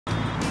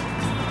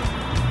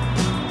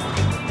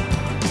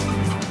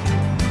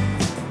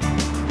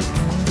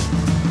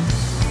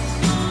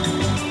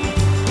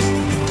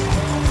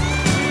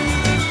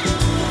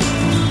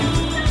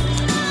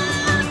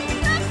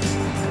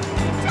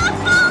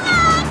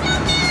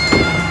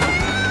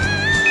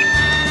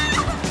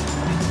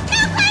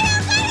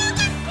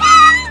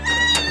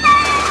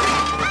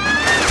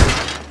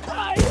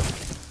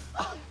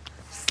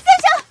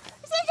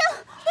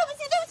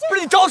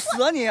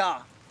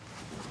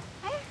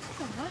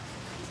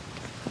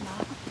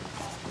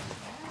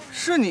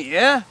是你？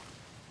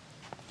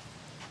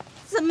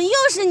怎么又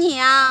是你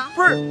啊？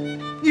不是，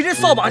你这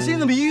扫把星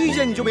怎么一遇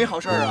见你就没好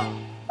事啊？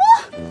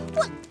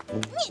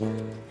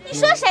你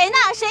说谁呢？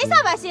谁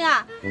扫把星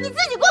啊？你自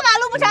己过马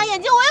路不长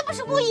眼睛，我又不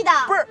是故意的。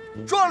不是，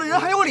撞了人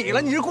还有理了，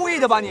你是故意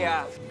的吧你？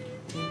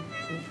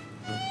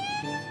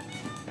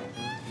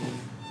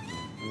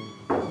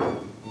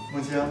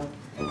梦清，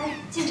哎，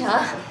进城，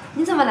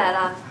你怎么来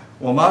了？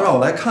我妈让我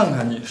来看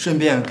看你，顺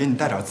便给你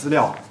带点资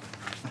料。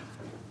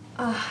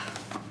啊，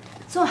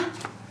坐。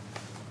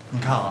你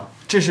看啊，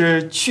这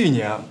是去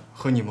年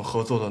和你们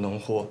合作的农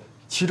户，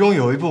其中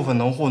有一部分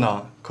农户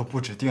呢，可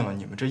不只定了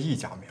你们这一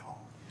家苗。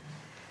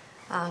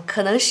啊，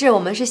可能是我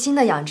们是新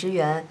的养殖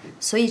园，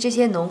所以这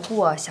些农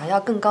户想要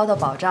更高的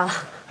保障。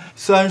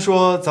虽然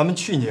说咱们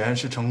去年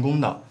是成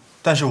功的，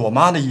但是我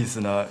妈的意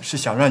思呢，是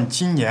想让你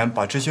今年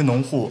把这些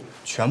农户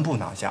全部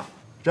拿下，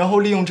然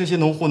后利用这些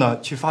农户呢，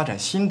去发展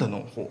新的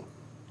农户。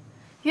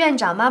院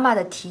长妈妈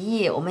的提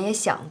议我们也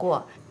想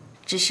过，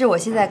只是我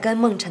现在跟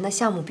梦辰的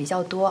项目比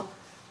较多，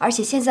而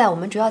且现在我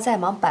们主要在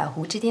忙百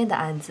湖之巅的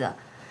案子，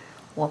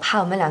我怕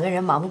我们2个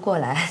人忙不过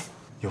来。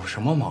有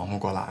什么忙不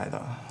过来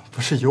的？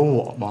不是有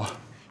我吗？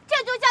这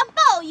就叫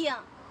报应。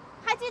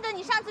还记得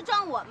你上次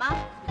撞我吗？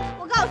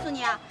我告诉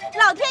你啊，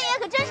老天爷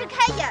可真是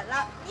开眼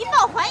了，一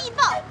报还一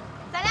报，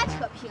咱俩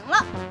扯平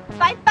了，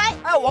拜拜。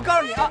哎，我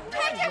告诉你啊，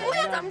看这不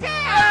就怎么这样？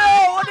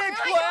哎呦，我这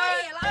腿，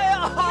哎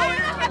呀，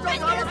还被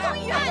你这送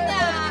医院呢，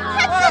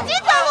他自己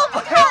走路不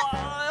看。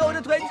哎呦，我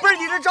这腿，不是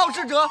你这肇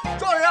事者，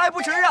撞人还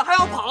不承认，还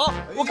要跑。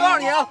我告诉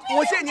你啊，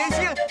我现在年轻，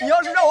你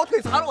要是让我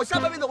腿残了，我下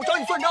半辈子我找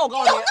你算账。我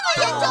告诉你，有那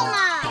么严重吗？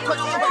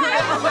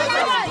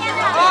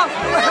啊！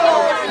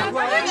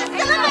你死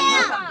了没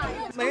啊？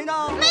没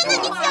呢，没呢，你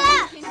起来！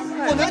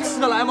我能起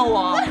得来吗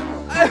我？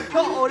哎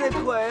呦，我这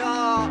腿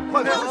啊，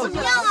快点！怎么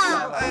样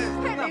啊？哎，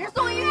快给人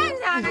送医院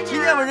去啊！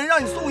今天晚人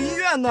让你送医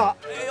院呢。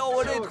哎呦，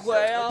我这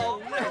腿啊！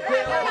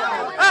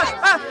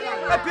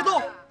哎，别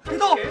动，别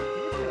动！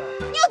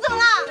你又怎么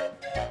了？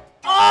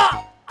啊！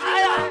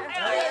哎呀！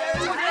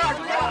出去了！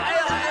哎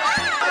呀！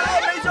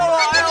没救了！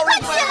哎呀，我快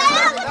起来啊！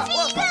我去医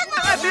院呢！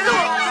哎，别动！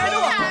别动！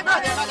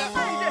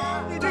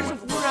你这是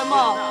服人吗？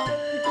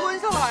你蹲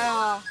下来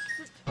啊！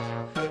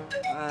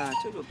哎，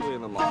这就对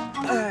了嘛！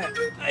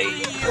哎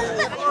呦，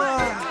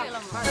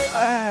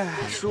哎，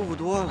舒服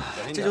多了，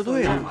这就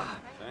对了嘛！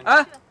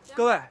哎，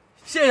各位，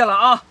谢谢了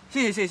啊！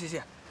谢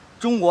谢！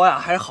中国呀，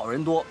还是好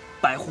人多，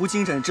百湖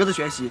精神值得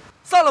学习。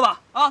散了吧！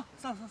啊，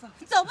散。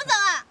走不走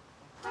啊？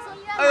快送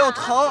医院吧！哎呦，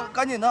疼，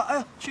赶紧的！哎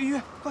呦，去医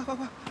院，快！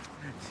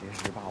其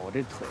实吧，我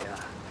这腿啊，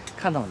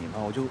看到你们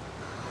我就……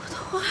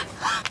我的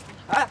花，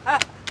哎，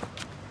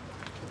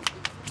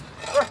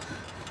不是，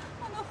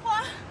我的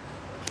花。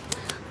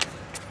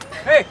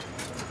嘿，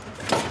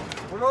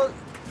我说，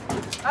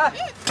哎，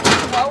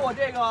还我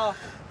这个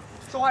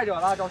受害者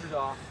了，肇事者。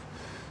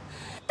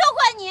都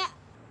怪你！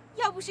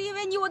要不是因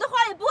为你，我的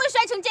花也不会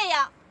摔成这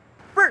样。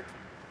不是，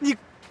你，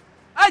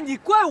哎，你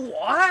怪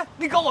我？哎，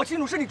你搞我清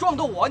楚，是你撞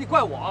的我，你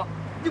怪我？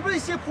你不是一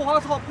些破花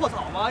破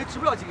草吗？也值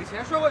不了几个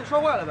钱，摔坏就摔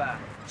坏了呗。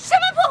什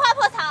么破花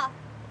破草？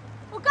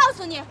我告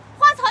诉你，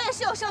花草也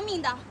是有生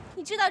命的。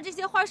你知道这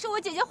些花是我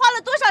姐姐花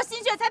了多少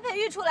心血才培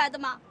育出来的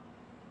吗？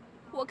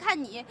我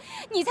看你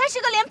才是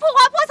个连破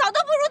花破草都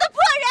不如的破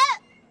人。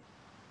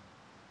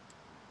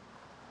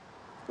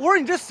我说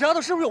你这死丫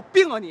头是不是有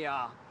病啊你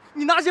啊？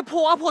你拿些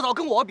破花破草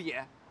跟我比？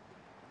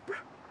不是，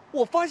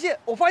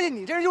我发现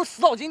你这人有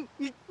死脑筋，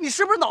你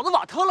是不是脑子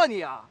瓦特了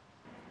你啊？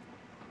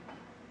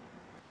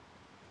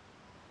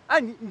哎，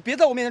你别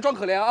在我面前装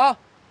可怜啊！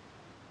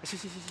行，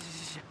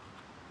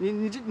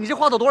你这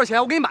花草多少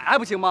钱？我给你买还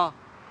不行吗？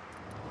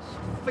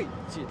费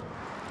劲，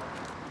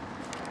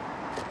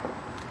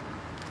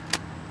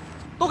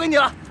都给你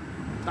了，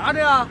拿着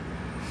呀。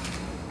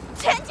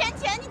钱，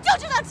你就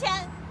知道钱！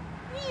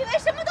你以为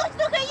什么东西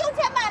都可以用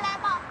钱买来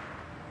吗？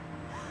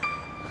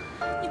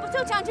你不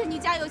就仗着你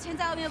家有钱，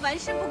在外面玩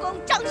世不恭、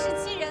仗势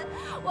欺人？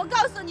我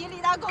告诉你，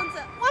李大公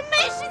子，我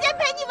没时间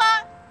陪你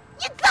玩，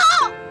你走！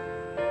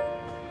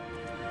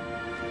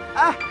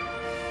哎，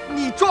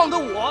你撞的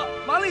我，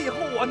完了以后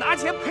我拿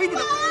钱赔你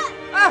的。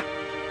哎，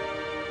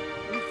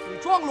你死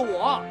撞了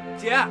我，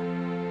姐。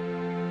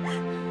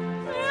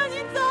我让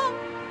你走，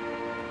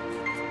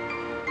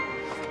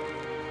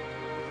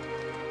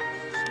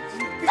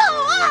走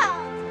啊！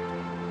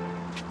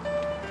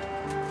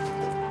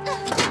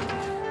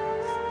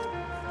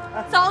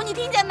走，你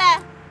听见没？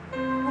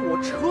我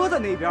车在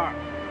那边。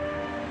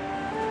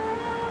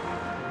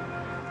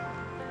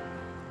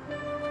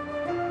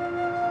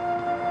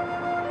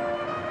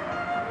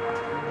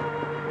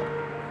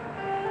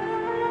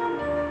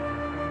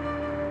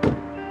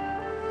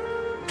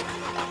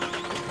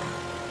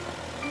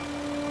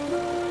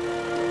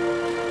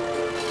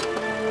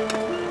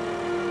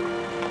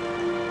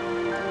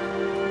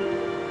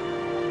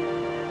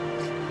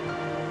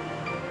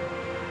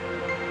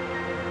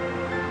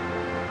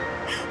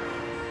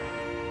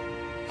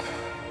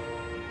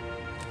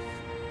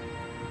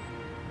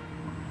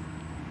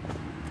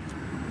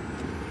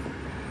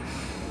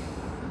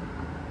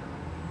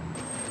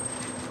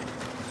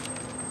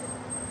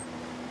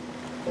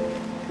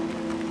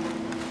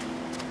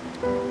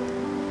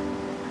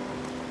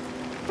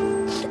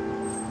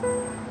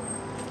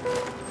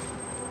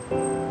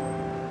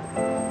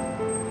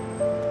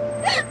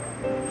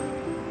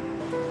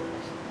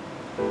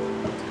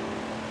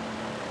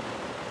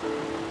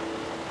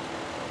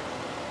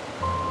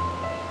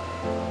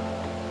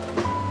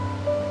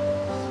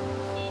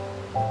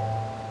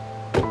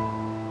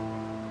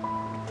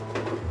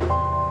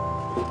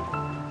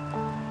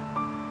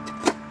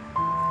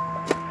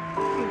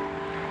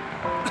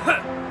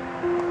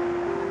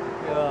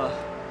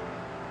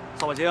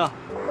晶，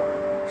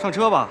上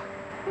车吧。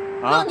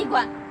用你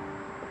管？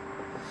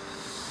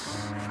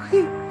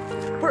嘿，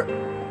不是，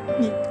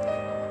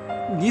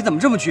你怎么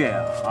这么倔呀？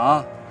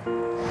啊？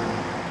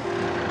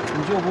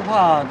你就不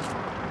怕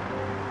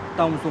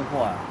耽误送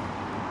货呀？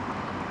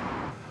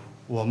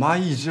我妈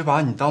一直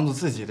把你当做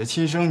自己的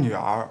亲生女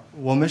儿，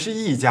我们是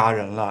一家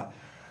人了。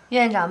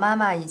院长妈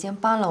妈已经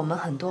帮了我们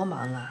很多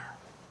忙了。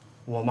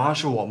我妈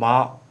是我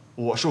妈，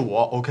我是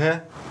我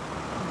 ，OK？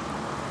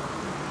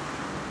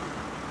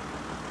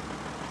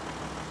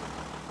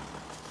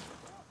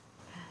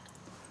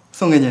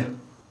 送给你。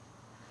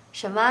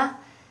什么？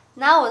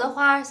拿我的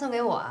花送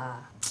给我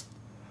啊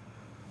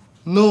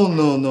 ？No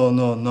No No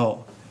No No，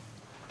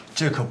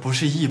 这可不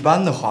是一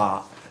般的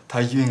花，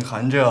它蕴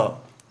含着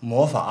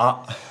魔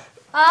法。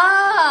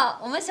啊，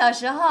我们小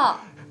时候。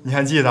你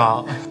还记得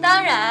啊？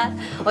当然，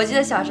我记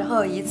得小时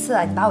候有一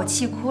次你把我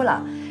气哭了，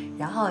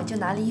然后就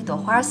拿了一朵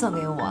花送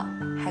给我，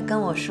还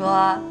跟我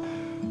说，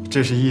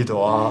这是一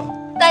朵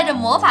带着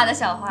魔法的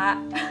小花。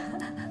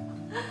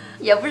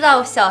也不知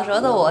道小时候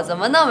的我怎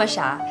么那么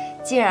傻，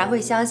竟然会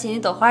相信一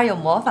朵花有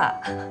魔法。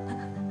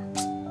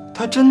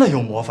它真的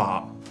有魔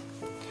法。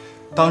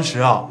当时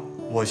啊，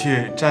我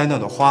去摘那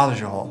朵花的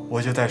时候，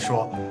我就在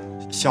说，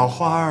小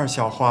花儿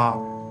小花，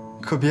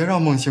可别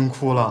让梦星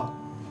哭了。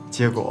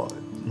结果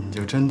你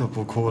就真的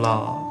不哭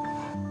了。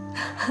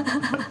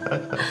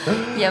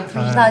也不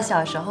知道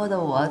小时候的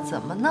我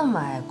怎么那么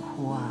爱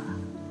哭啊！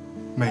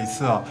每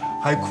次啊，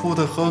还哭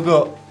得和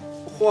个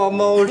花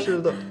猫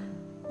似的。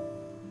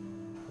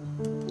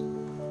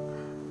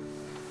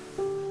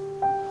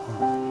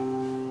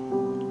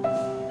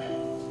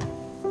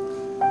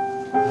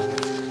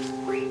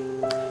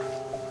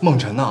梦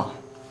辰呐，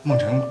梦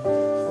辰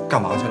干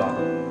嘛去了？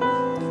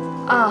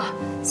啊，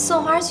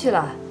送花去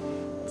了。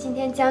今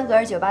天江格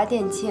尔酒吧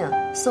店庆，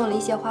送了一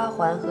些花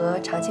环和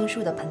常青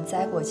树的盆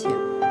栽过去。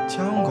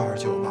江格尔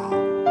酒吧？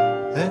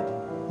哎，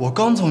我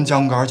刚从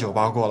江格尔酒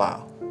吧过来，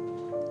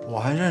我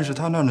还认识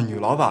他那儿的女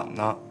老板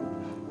呢。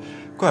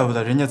怪不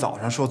得人家早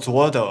上说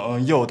左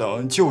等右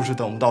等，就是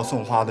等不到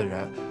送花的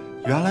人，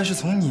原来是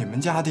从你们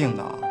家订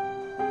的。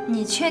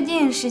你确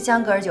定是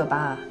江格尔酒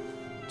吧？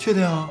确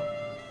定啊。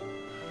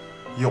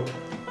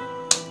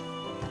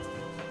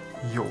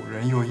有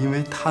人又因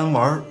为贪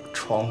玩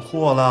闯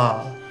祸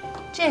了。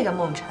这个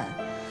梦辰，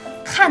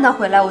看他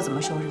回来我怎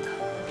么收拾他。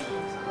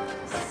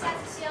下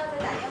次需要再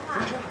打电话。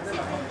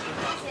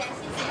谢谢，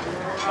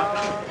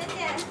再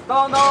见。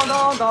当当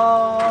当当。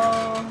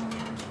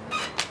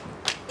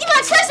你把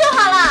车修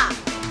好了？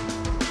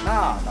那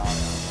当然。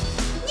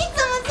你怎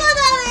么做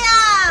到的呀？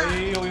哎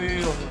呦，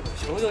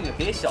求求你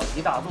别小题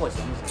大做行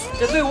不行？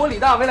这对我李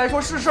大为来说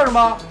是事儿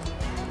吗？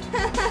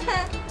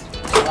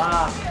怎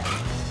么？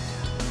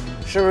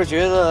是不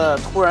是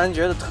突然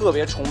觉得特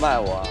别崇拜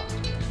我？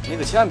你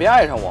可千万别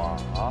爱上我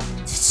啊！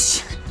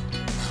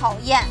讨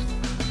厌。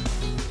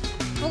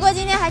不过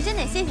今天还真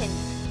得谢谢你，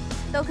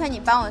都亏你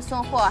帮我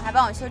送货，还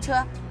帮我修车。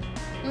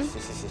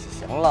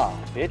行了，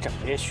别整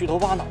这些虚头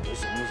巴脑的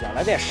行不行？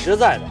来点实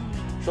在的，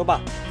说吧，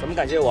怎么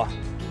感谢我？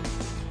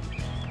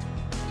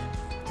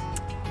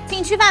请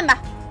你吃饭吧。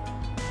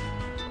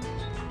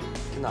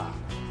真的？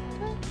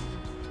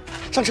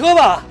上车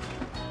吧。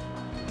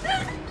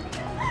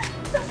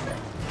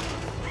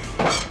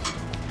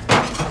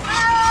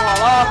好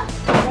了，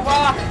出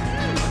发。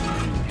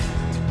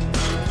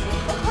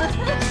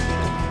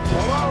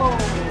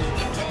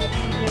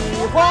米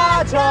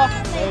花车，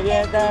那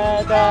边哒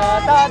哒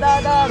哒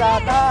哒哒哒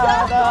哒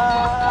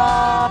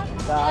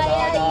哒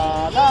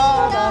哒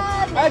哒。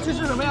哎，去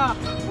吃什么呀？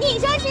你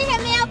说吃什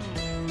么呀？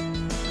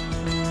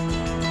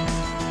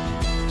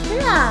吃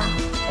啊，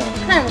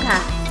看看。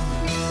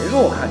谁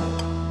说我看你？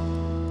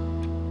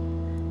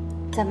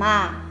怎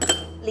么，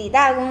李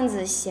大公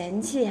子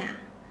嫌弃呀？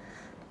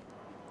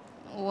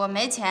我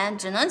没钱，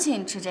只能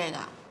请你吃这个。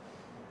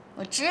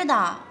我知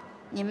道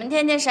你们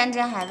天天山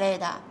珍海味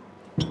的，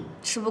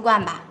吃不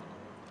惯吧？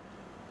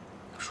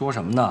说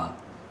什么呢？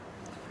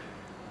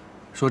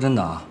说真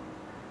的啊，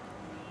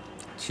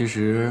其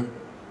实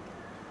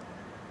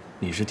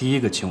你是第一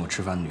个请我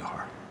吃饭的女孩。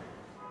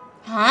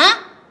啊？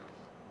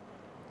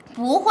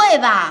不会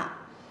吧？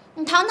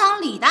你堂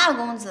堂李大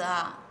公子，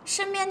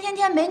身边天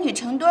天美女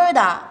成堆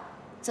的，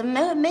怎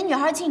么没女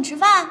孩请你吃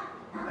饭？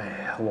哎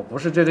呀，我不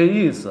是这个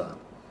意思。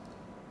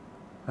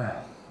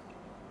哎，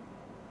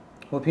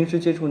我平时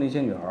接触那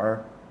些女孩，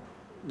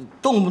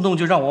动不动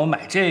就让我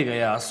买这个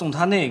呀，送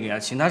她那个呀，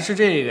请她吃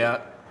这个呀，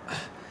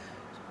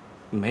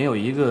没有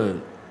一个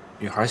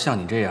女孩像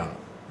你这样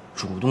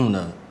主动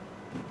的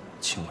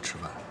请我吃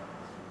饭。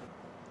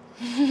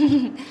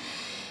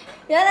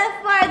原来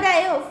富二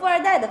代也有富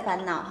二代的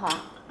烦恼哈。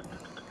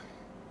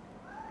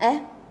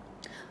哎，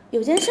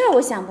有件事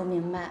我想不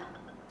明白，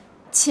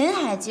秦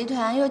海集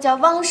团又叫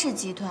汪氏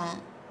集团，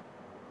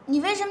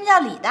你为什么叫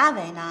李大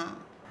为呢？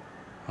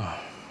啊，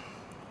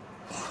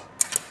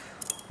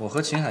我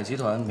和秦海集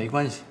团没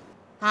关系。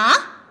啊？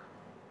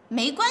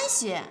没关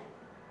系？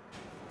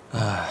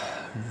哎，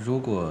如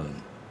果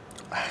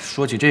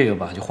说起这个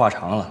吧，就话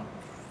长了。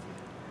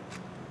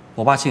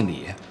我爸姓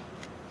李，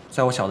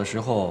在我小的时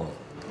候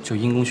就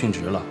因公殉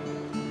职了。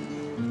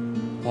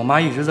我妈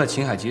一直在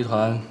秦海集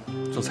团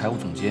做财务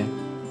总监，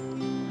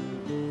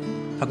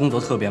她工作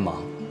特别忙，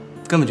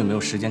根本就没有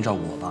时间照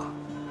顾我爸。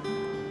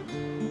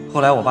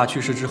后来我爸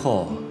去世之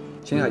后，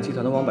秦海集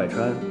团的王百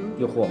川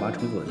又和我妈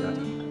重组了家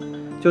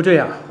庭，就这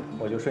样，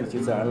我就顺其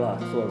自然了，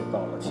做到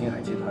了秦海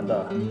集团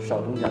的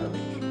少东家的位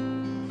置。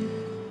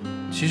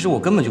其实我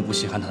根本就不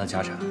稀罕他的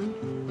家产，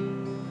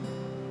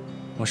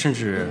我甚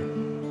至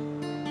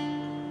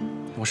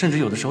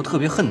有的时候特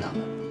别恨他们。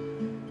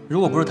如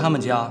果不是他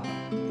们家，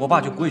我爸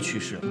就不会去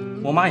世了，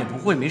我妈也不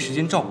会没时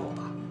间照顾我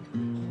爸。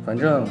反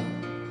正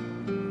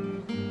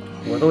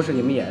我都是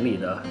你们眼里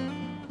的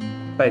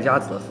败家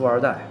子的富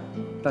二代，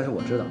但是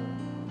我知道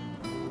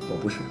我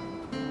不是，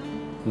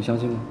你相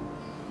信吗？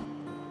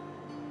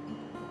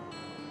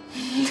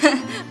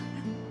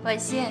我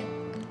信，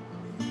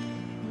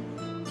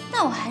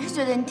但我还是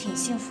觉得你挺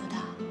幸福的，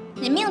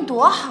你命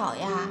多好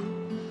呀！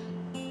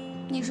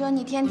你说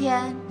你天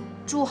天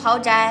住豪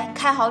宅、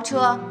开豪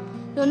车，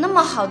有那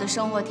么好的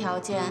生活条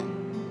件，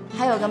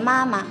还有个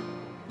妈妈。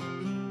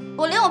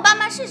我连我爸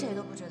妈是谁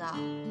都不知道，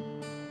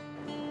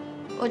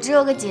我只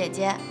有个姐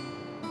姐，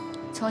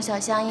从小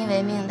相依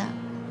为命的，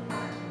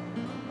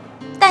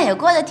但也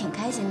过得挺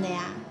开心的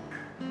呀。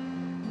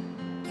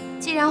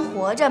既然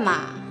活着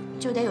嘛，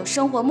就得有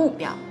生活目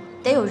标，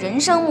得有人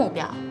生目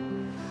标。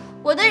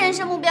我的人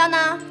生目标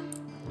呢，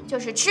就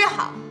是吃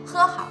好、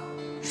喝好、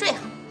睡好，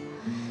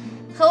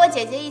和我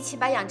姐姐一起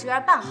把养殖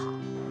园办好，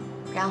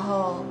然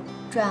后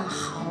赚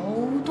好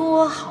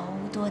多好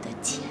多的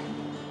钱。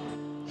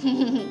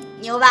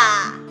牛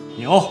吧？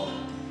牛。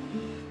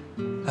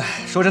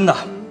哎，说真的，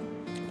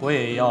我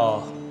也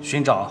要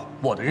寻找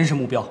我的人生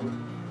目标。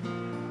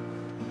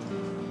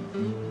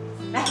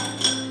来，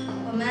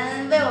我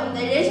们为我们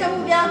的人生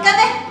目标干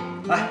杯！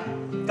来，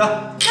干！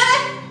干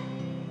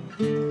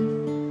杯！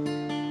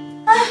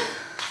哎，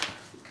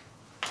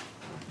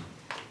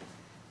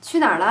去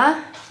哪儿了？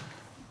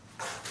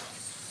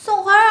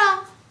送花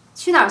啊！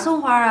去哪儿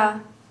送花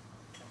啊？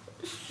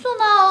送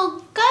到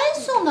该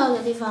送到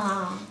的地方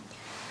啊。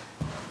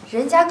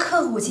人家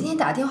客户今天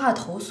打电话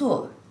投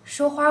诉，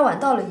说花晚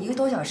到了1个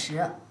多小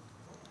时。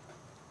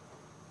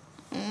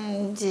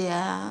姐，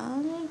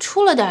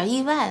出了点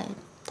意外，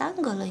耽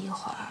搁了一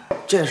会儿。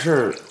这事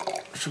儿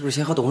是不是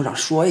先和董事长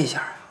说一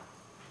下啊？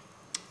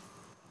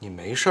你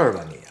没事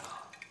吧你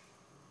啊？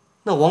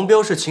那王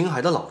彪是秦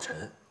海的老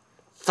臣，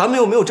咱们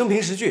又没有真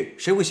凭实据，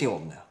谁会信我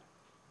们的呀？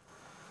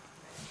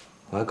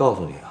我还告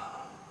诉你啊，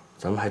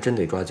咱们还真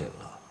得抓紧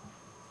了，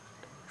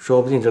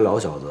说不定这老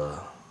小子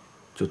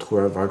就突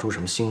然玩出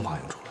什么新花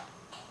样出来。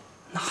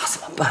那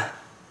怎么办？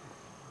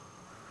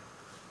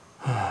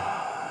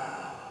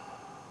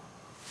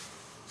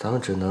咱们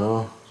只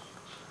能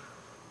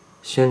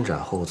先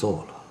斩后奏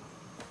了，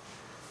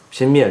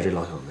先灭了这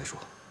老小子再说。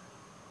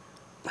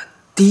那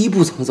第一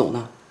步怎么走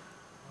呢？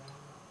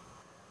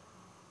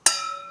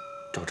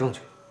找证据。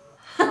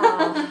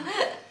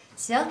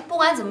行，不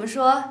管怎么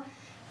说，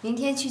明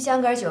天去江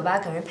歌酒吧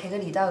给人赔个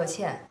礼道个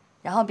歉，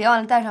然后别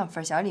忘了带上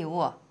份小礼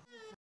物。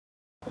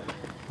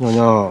妞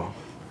妞，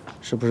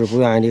是不是不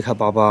愿意离开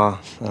爸爸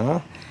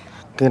啊？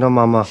跟着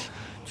妈妈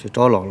去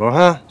找姥姥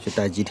哈，去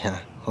待几天，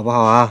好不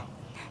好啊？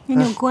妞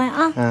妞乖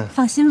啊，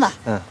放心吧。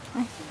哎，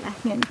来，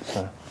妞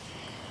妞，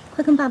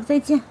快跟爸爸再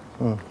见。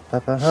拜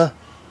拜哈，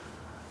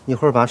一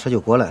会儿把车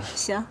就过来了。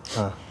行。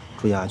啊，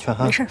注意安全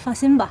哈。没事，放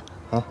心吧。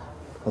好，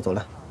我走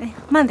了。哎，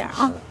慢点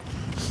啊。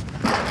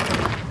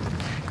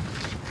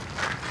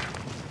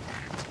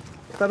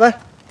拜拜。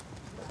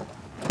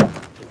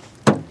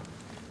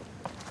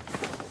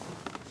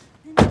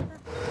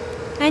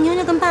来，妞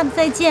妞跟爸爸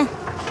再见。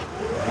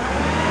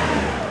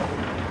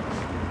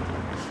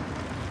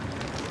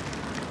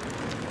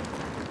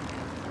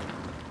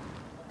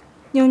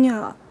妞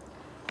妞，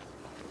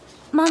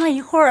妈妈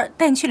一会儿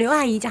带你去刘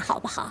阿姨家，好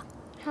不好？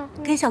好，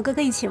跟小哥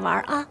哥一起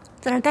玩啊，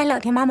在那儿待2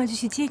天，妈妈就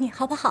去接你，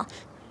好不好？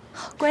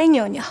乖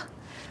妞妞。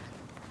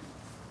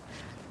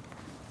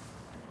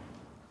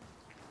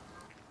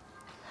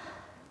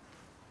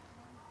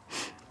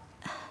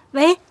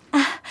喂，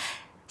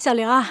小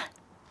刘啊，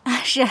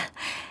是，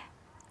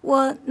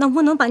我能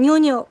不能把妞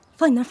妞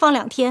放你那儿放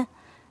2天？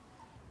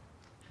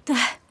对，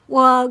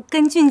我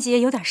跟俊杰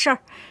有点事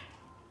儿，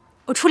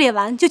我处理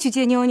完就去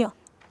接妞妞，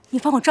你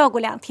帮我照顾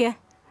2天。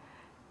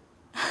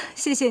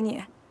谢谢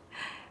你。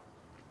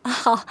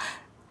好，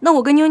那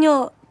我跟妞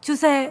妞就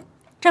在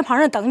站牌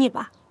那等你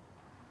吧。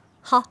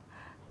好。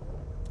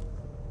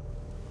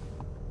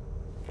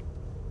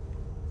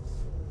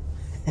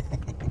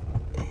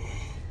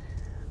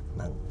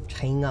猛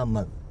陈啊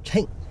猛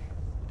陈，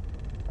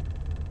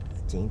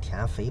今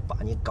天非把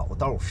你搞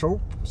到手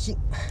不行。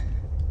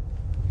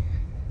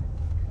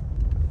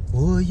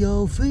我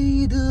要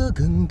飞得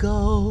更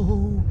高，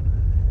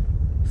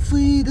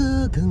飞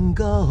得更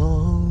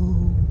高，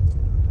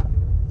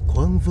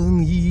狂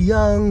风一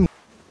样。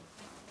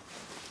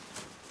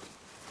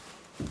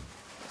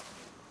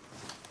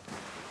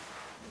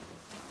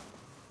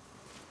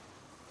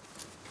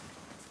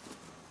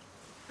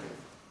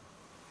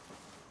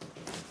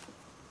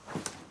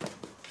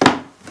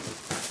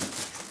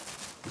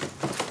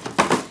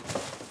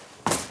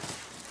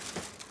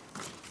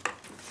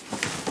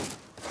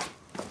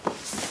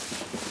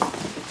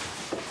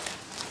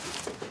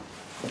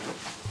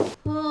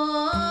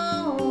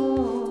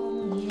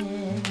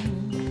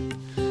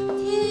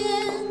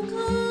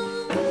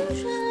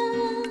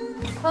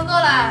欢哥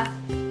来，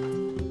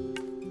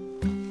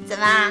怎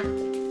么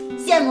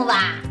羡慕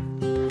吧？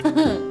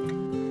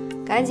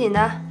赶紧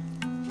的，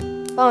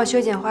帮我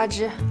修剪花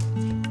枝。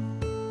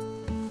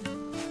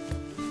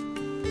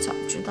早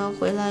知道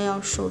回来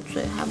要受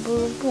罪，还不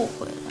如不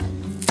回来呢。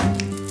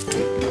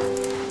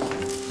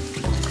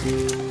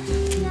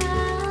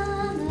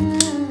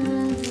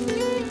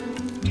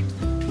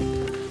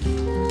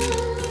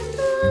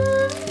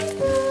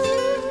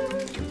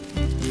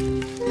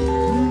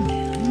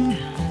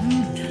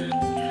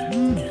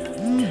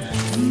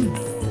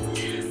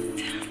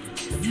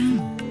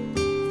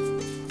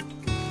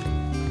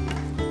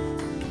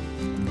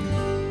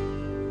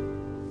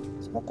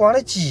怎么关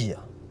了机呀？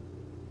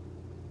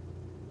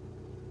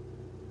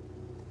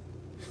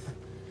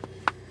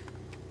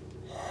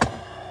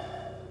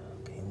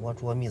给我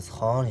捉迷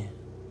藏呢。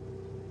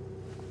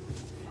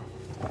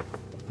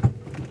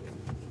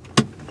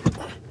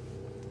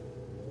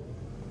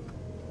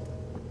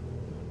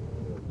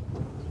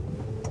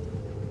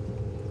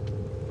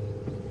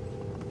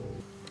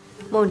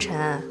梦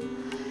辰，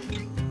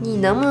你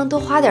能不能多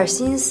花点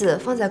心思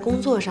放在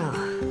工作上啊？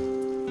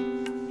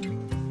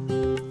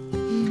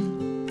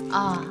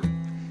哦，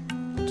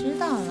知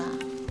道了。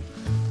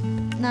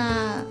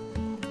那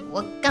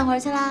我干活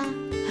去啦。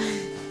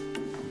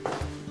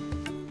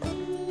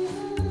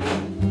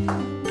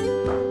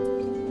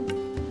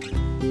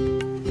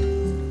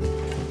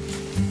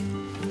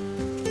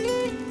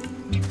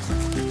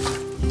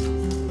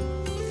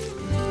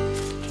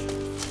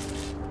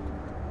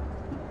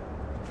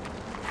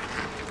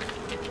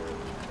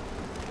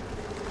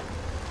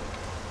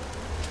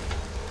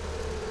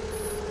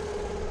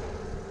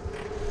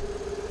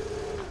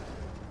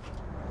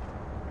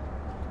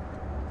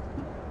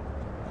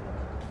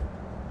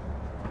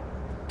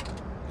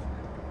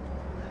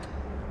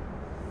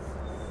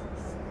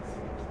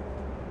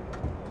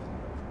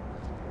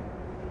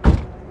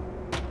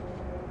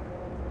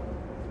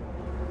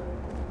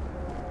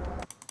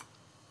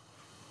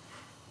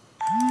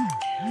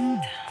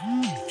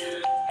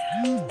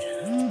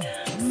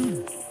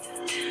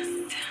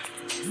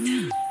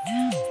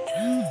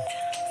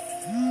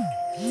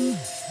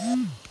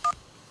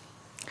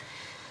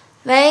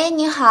喂，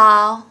你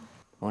好。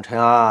梦辰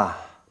啊，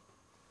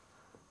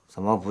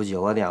怎么不接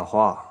我电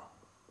话？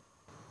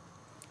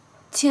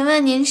请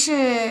问您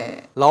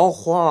是？老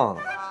黄，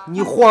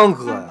你黄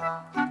哥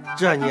呀，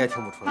这你也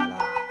听不出来了？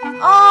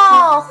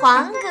哦，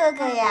黄哥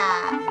哥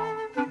呀。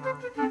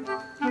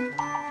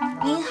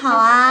您好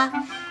啊，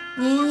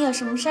您有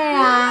什么事儿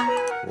啊？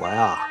我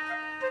呀，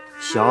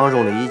相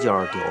中了一件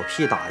貂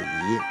皮大衣，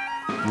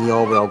你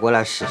要不要过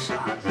来试试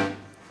啊？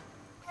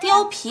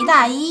貂皮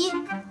大衣？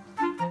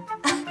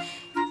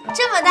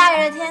这么大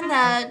热天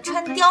的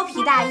穿貂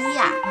皮大衣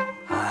呀？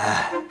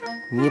哎，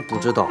你不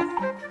知道，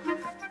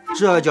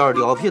这件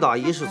貂皮大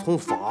衣是从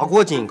法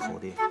国进口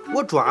的，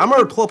我专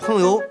门托朋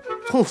友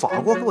从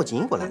法国给我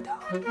进过来的。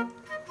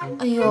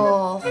哎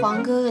呦，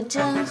黄哥哥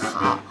真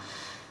好！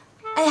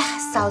哎呀，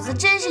嫂子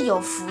真是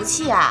有福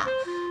气啊！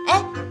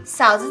哎，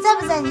嫂子在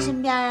不在你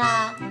身边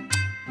啊？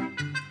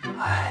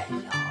哎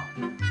呀，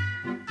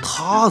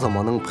他怎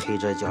么能配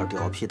这件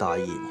貂皮大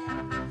衣呢？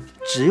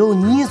只有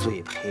你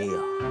最配呀！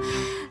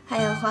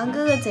哎呦，黄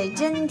哥哥嘴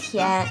真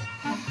甜。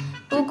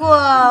不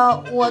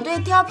过我对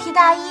貂皮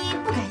大衣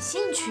不感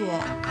兴趣。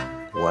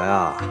我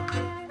呀，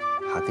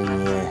还给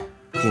你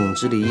定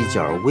制了一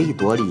件维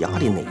多利亚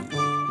的内衣，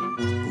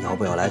你要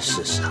不要来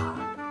试试啊？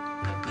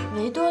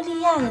维多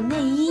利亚的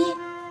内衣？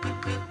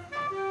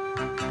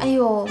哎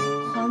呦，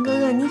黄哥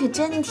哥你可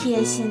真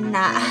贴心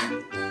呐！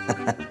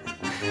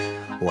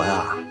我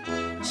呀，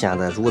现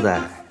在住在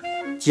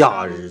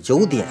假日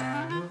酒店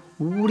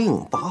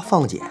508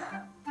房间，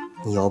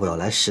你要不要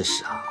来试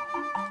试啊？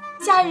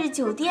假日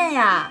酒店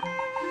呀，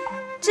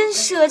真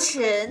奢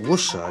侈。不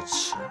奢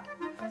侈，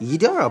一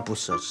点也不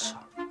奢侈。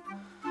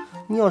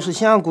你要是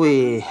嫌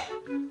贵，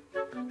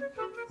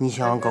你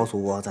想告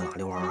诉我在哪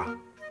里玩啊？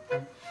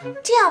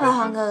这样吧，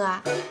黄哥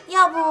哥，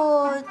要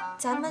不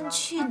咱们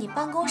去你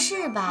办公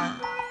室吧？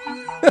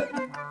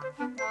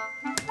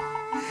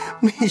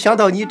没想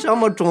到你这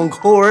么重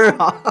口味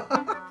啊！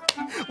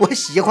我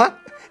喜欢。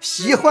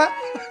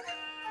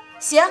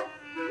行，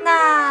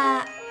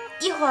那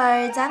一会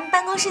儿咱们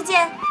办公室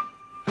见。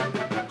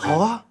好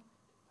啊，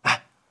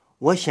哎，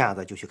我现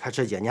在就去开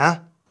车接你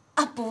啊。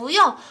啊，不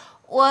用，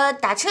我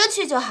打车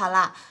去就好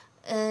了。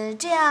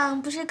这样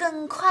不是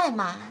更快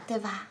吗？对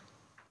吧？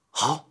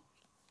好，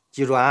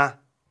记住啊，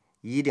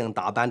一定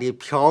打扮得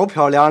漂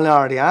漂亮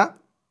亮的啊。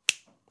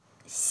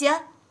行，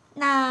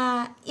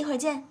那一会儿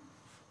见。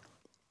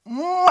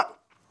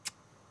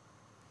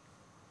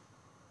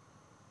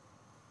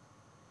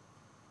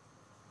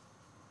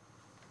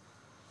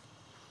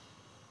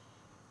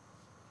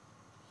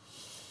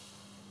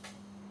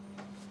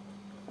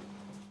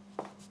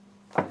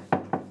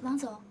王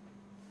总。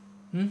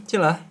进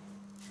来。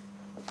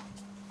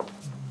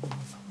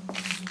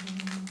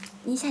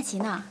您下棋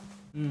呢？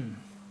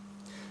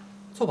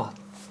坐吧。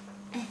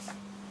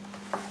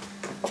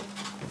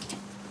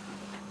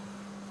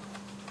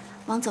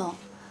王总，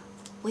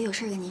我有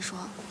事跟您说。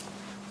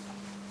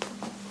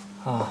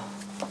啊。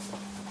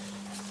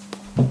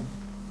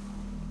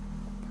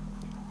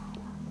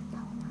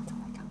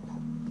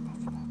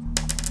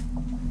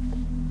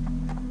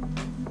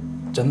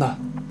真的？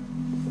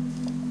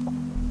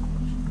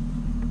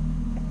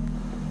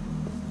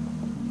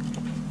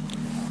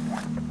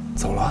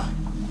走了？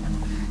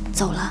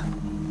走了。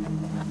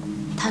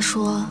他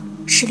说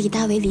是李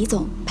大为李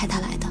总派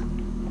他来的。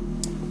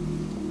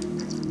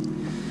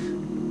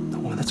那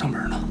我们的账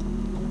本呢？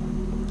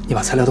你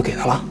把材料都给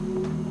他了？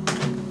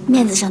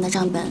面子上的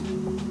账本，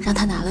让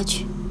他拿了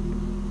去。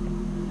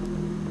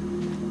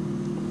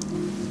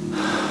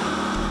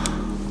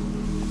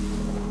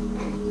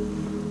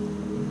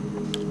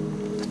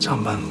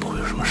账本不会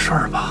有什么事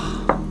儿吧？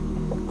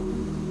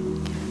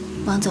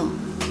王总，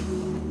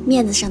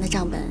面子上的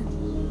账本，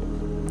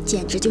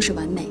简直就是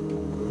完美。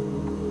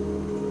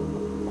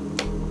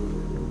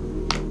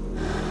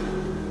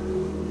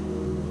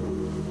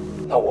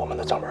那我们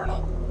的账本呢？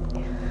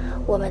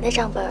我们的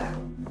账本，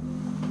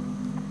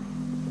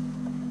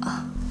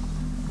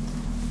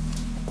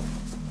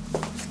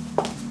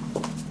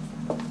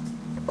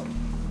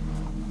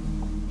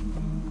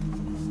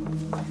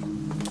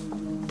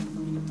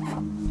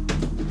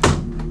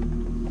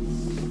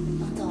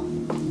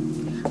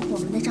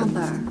账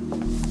本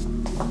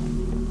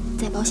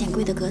在保险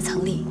柜的隔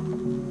层里。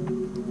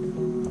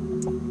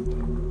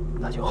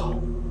那就好。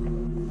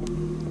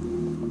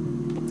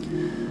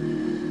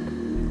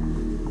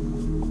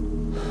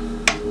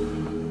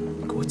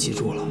给我记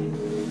住了，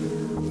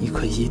你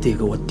可一定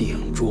给我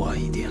顶住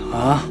一点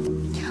啊！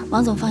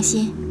王总放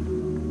心，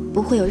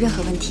不会有任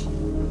何问题。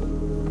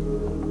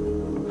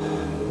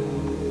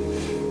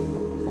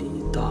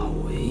李大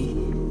为。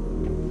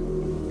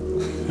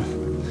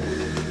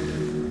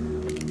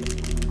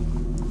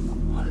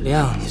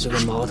谅你这个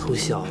毛头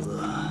小子，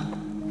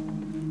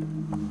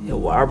也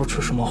玩不出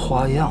什么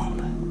花样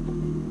来。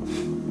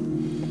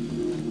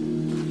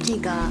这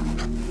个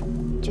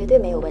绝对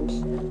没有问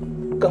题。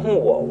跟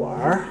我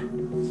玩？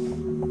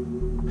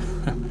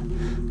哼，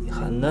你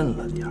还嫩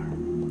了点儿。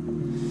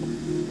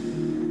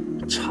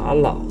查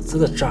老子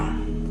的账，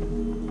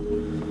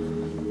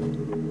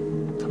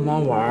他妈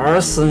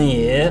玩死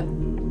你！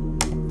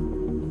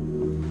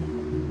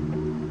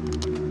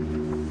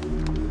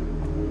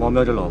王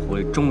彪这老狐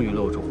狸终于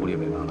露出狐狸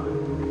尾巴了。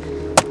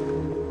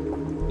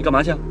你干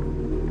嘛去？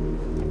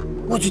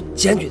我去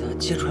检举他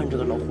揭穿这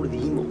个老狐狸的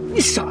阴谋。你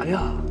傻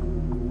呀！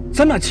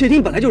咱们俩窃听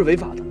本来就是违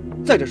法的。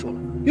再者说了，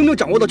有没有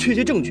掌握到确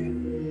切证据？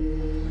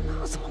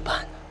那怎么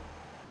办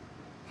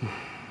呢？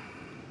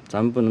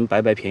咱们不能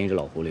白白便宜这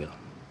老狐狸了。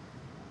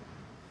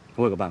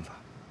我有个办法，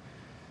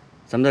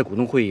咱们在股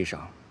东会议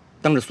上，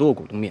当着所有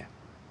股东面，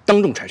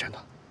当众拆穿他，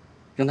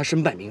让他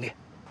身败名裂。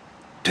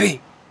对，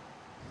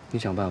你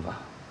想办法。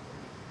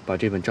把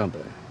这本账本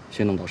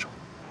先弄到手。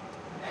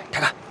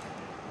大哥，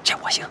这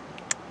我行。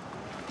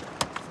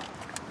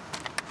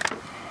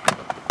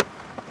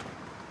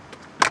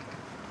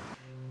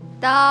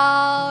哆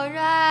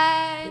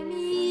来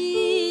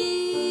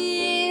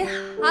咪，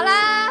好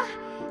啦，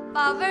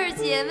宝贝儿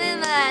姐妹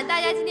们，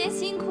大家今天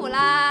辛苦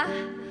啦！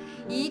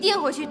一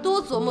定回去多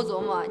琢磨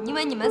琢磨，因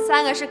为你们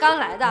3个是刚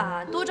来的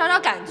啊，多找找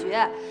感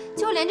觉，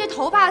就连这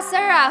头发丝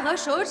儿啊和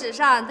手指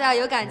上都要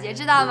有感觉，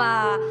知道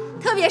吗？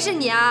特别是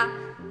你啊。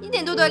一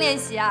定多多练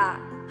习啊！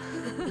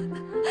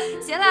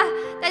行了，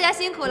大家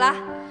辛苦了，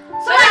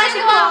所有人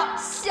辛苦。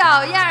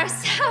小样儿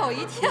吓我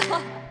一跳。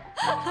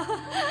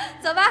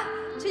走吧，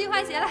出去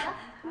换鞋了。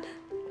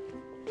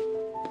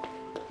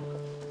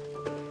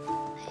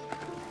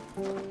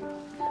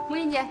木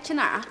林姐去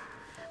哪儿啊？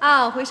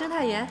啊，我回生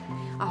态园。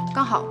哦，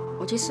刚好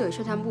我去市委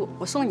宣传部，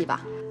我送你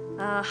吧。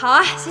好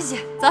啊，谢谢。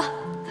走。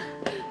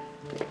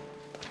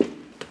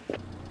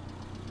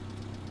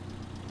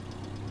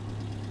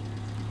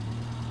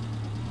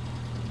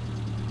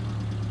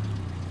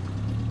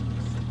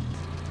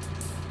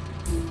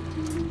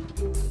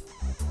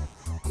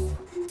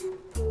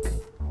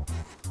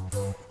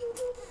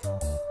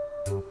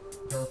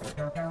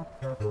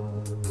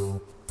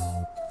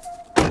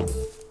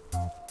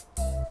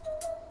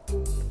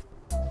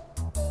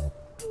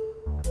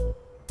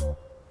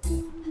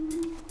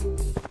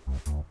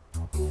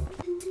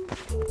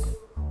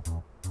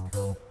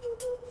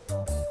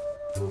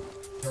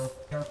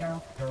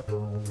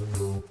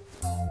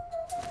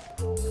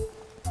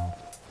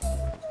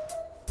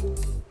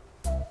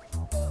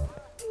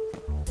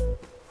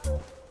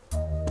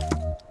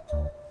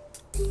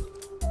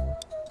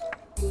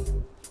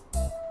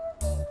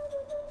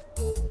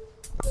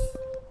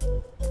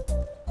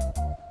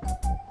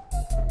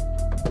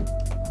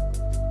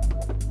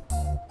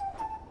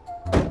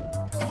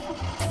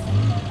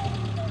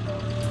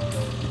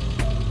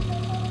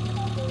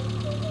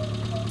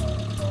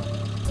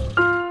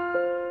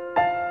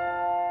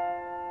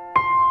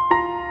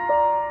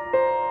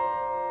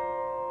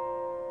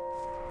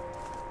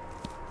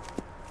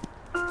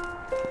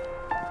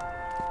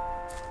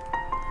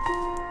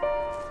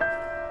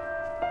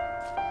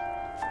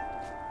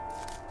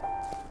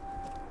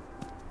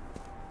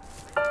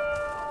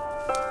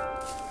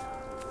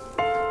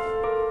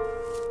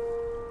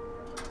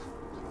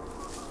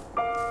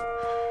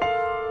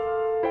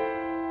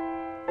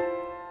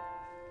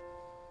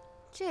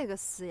这个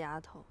死丫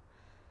头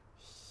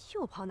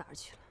又跑哪儿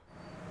去了？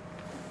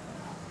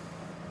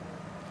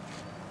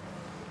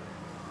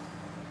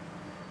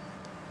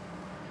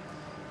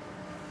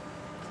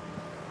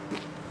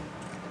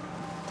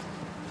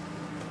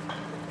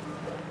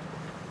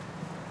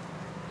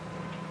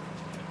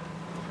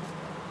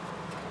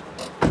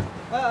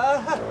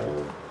哎！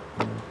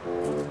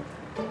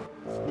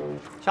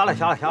下来！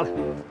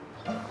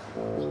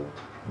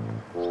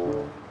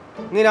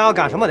你俩要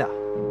干什么的？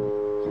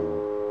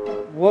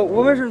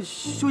我们是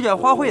修剪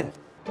花卉的。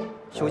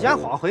修剪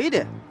花卉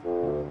的？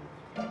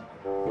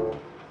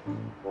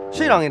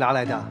谁让你俩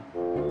来的？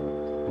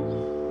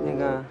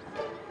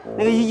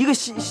那个一个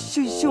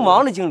姓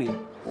王的经理。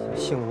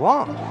姓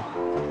王？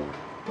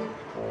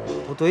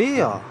不对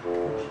呀，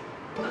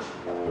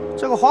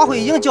这个花卉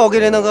已经交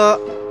给了那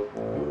个。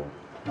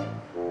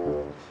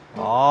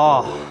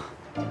哦，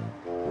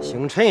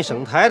姓陈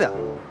生态的，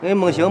那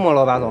孟兴孟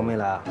老板怎么没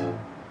来？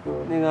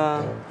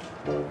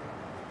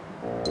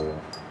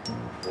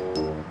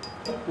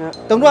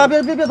等着啊，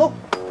别走。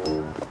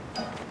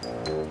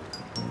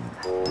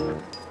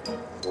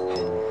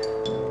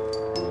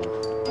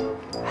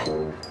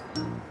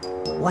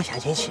我先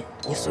进去，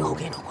你随后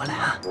跟着过来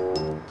啊。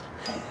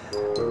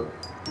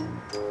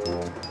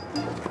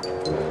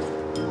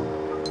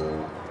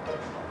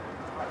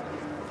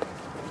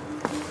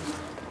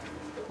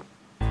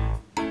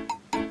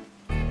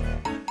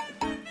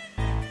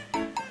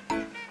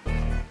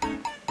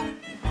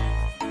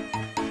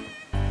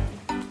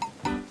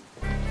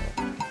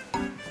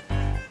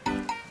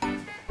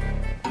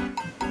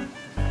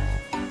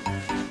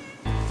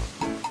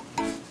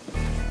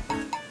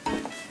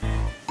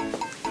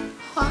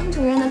黄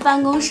主任的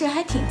办公室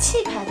还挺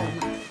气派的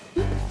嘛。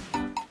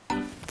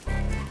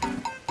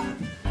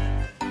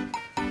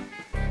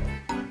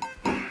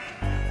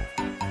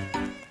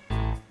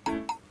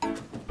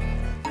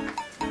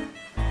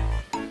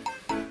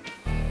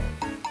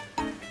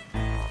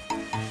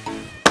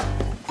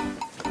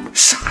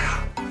傻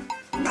呀，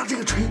拿这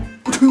个锤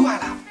不锤坏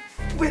了，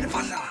被人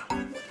发现了。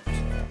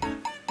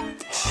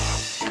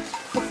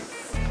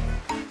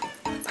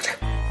拿这个，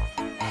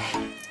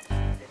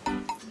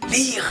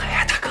厉害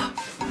呀，大哥！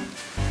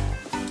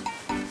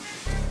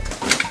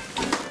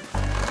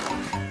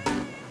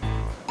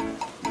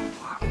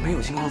没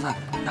有金刚钻，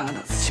哪敢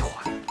打瓷器活？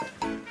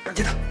赶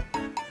紧的！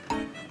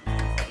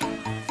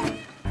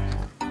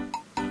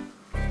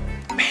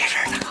没事，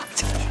大哥。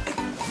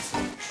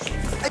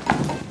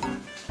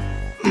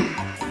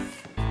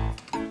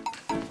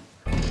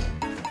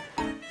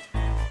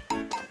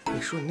你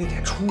说你那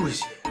点出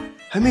息，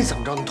还没怎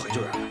么着，你腿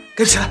就软了，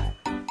赶紧起来！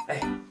哎，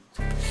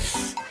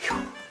呦，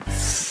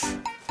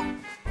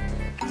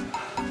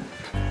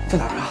在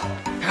哪儿啊？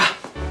看看，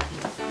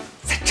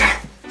在这儿，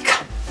你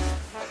看。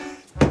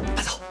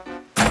快走！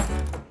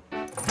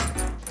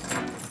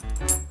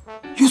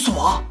有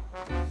锁。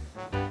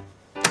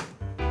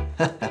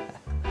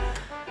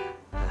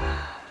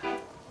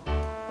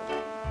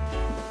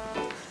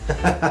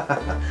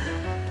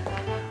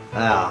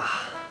哎呀，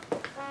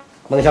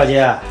孟小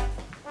姐，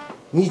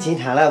你今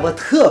天来我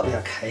特别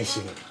开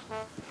心。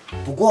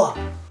不过，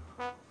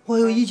我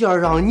有一件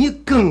让你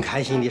更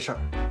开心的事儿，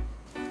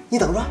你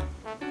等着，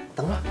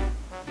等着。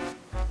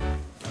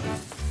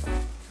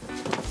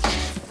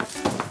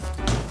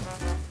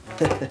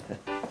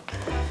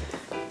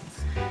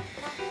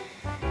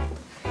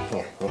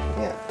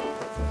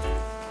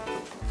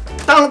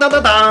当当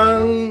当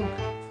当，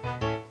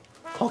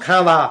好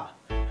看吧？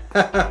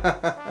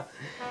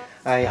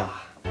哎呀，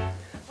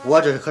我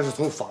这可是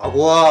从法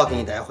国给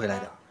你带回来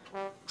的，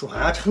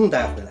专程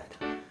带回来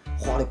的，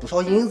花了不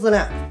少银子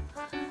呢。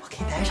我给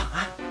你带上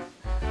啊。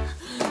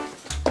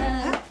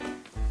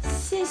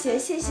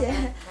谢谢。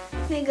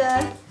那个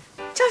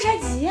着啥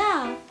急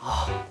呀？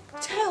啊，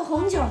这还有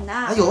红酒呢。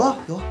啊，有啊。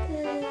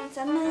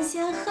咱们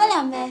先喝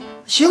两杯。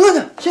行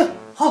啊，行，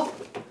好。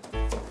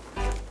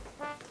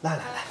来，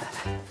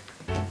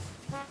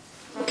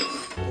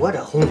我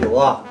这红酒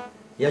啊，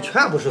也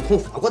全部是从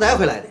法国带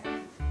回来的，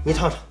你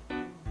尝尝。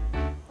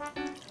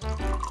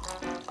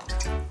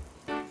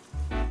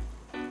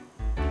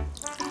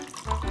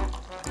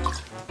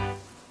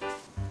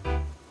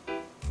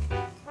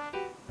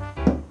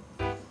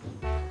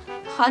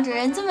黄主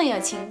任这么有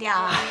情调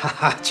啊！哈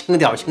哈，情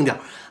调啊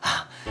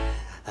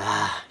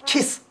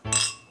去死！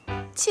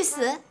去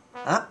死！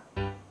啊？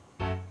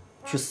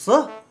去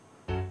死？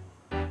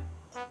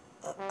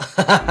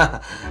哈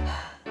哈。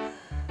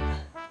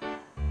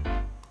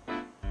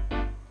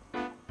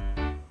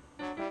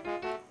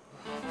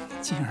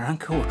竟然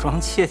给我装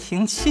窃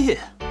听器！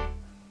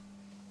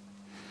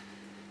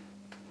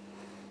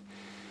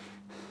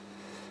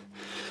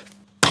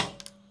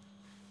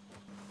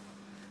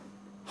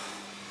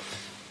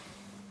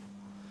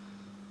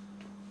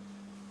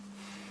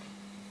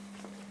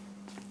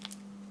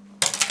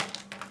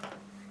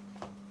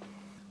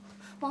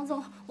王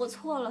总，我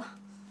错了。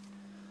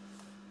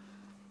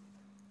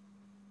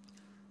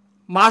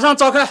马上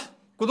召开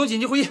股东紧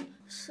急会议。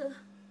是。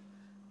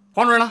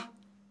黄主任呢？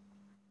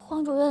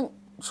黄主任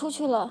出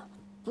去了。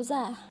不在。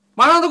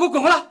马上让他给我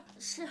滚回来！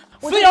是，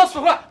非要死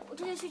回来！我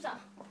这就去找。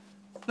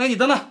那你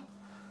等等，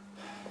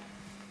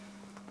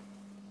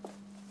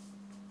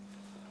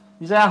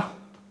你这样，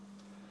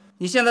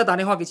你现在打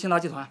电话给庆达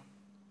集团，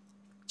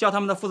叫他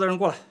们的负责人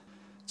过来，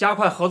加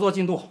快合作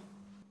进度，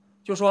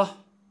就说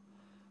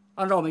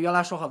按照我们原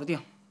来说好的定，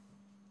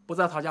不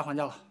再讨价还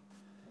价了。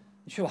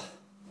你去吧。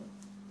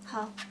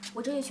好，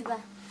我这就去办。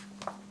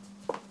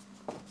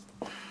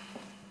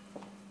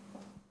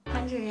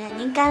黄主任，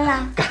您干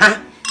啦？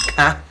干。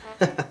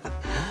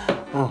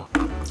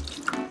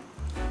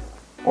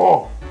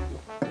哦。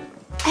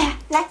哎呀，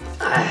来，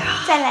哎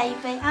呀，再来一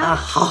杯啊！啊，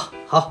好，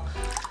好。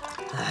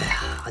哎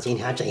呀，我今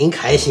天真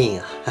开心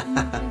啊！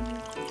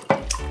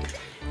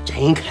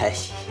真开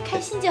心。开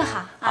心就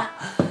好啊！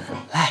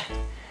来，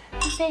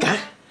一杯。干。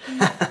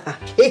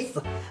气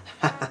死！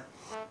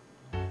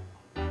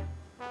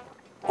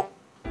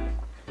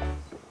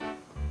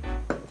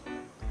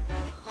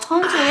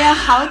黄主任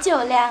好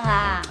酒量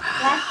啊！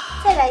来，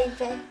再来一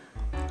杯。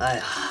哎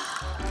呀，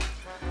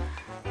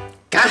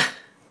干！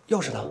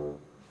又是他，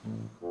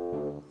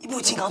你不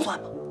会金刚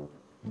钻吧？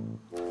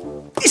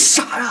你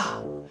傻呀！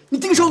你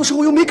盯梢的时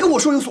候又没跟我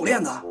说有锁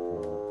链子，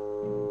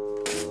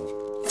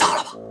砸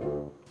了吧？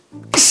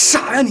你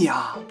傻呀你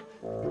啊！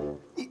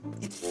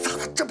你砸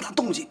他这么大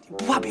动静，你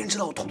不怕别人知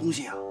道我偷东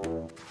西啊？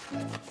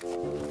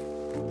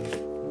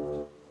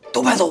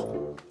都搬走！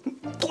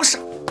多傻，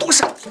多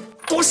傻，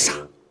多傻！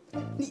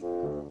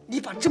你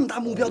把这么大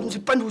目标的东西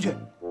搬出去，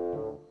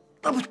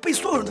那不被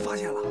所有人都发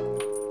现了？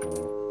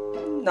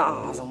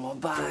那怎么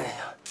办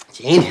呀？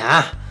今天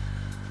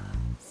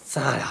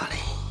咱俩的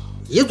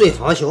一醉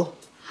方休。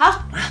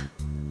好，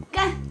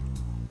干！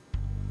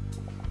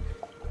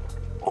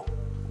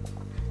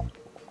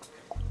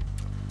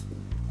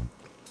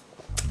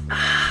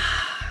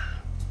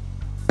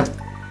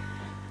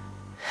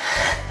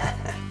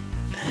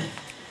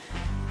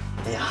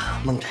哎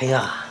呀，梦辰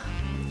啊，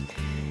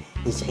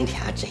你今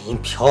天真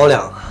漂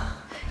亮啊！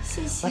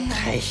谢谢。我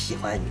太喜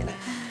欢你了。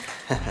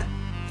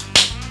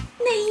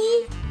内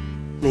衣。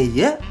内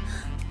衣？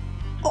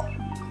哦，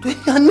对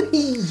呀，内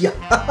衣呀。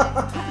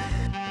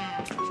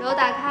手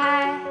打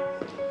开，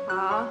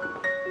好，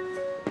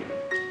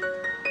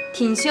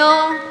挺胸，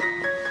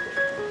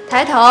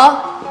抬头，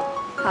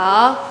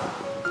好。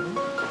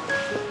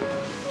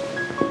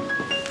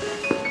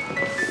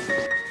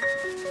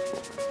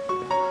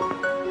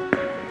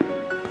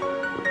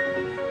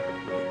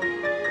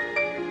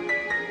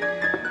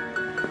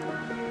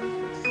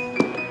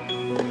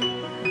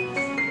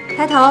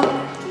抬头，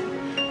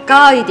高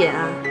傲一点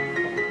啊。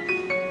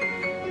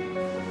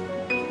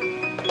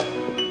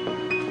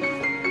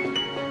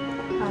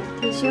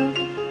挺胸，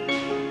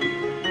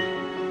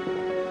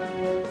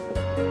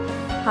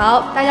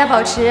好，大家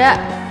保持。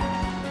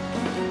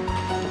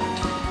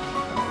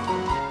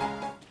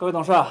各位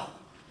董事，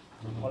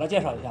我来介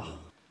绍一下，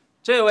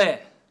这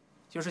位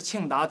就是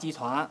庆达集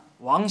团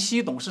王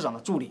希董事长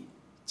的助理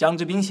江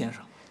志斌先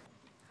生。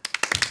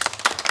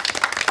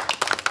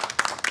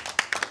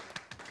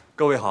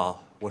各位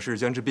好，我是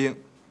江志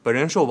斌，本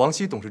人受王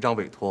希董事长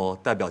委托，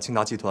代表庆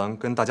达集团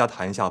跟大家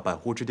谈一下百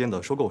湖之巅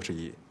的收购事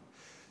宜。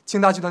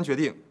庆达集团决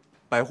定，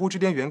百湖之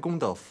巅员工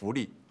的福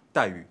利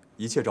待遇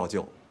一切照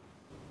旧。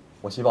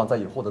我希望在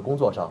以后的工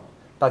作上，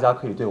大家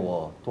可以对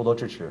我多多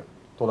支持，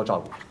多多照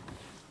顾。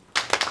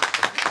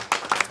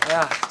哎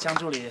呀，江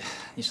助理，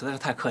你实在是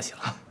太客气了。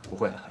不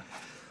会，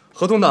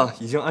合同呢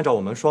已经按照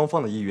我们双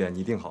方的意愿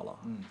拟定好了。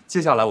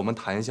接下来我们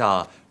谈一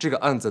下这个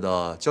案子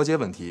的交接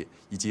问题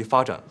以及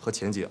发展和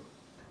前景。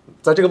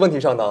在这个问题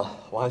上呢，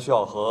我还需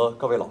要和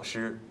各位老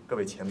师、各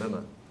位前辈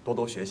们多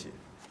多学习。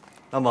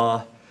那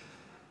么，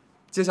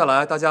接下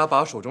来大家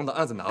把手中的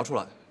案子拿出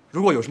来，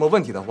如果有什么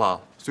问题的话，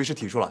随时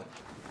提出来。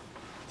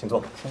请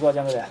坐。请坐，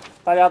江助理，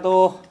大家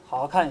都好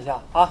好看一下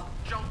啊。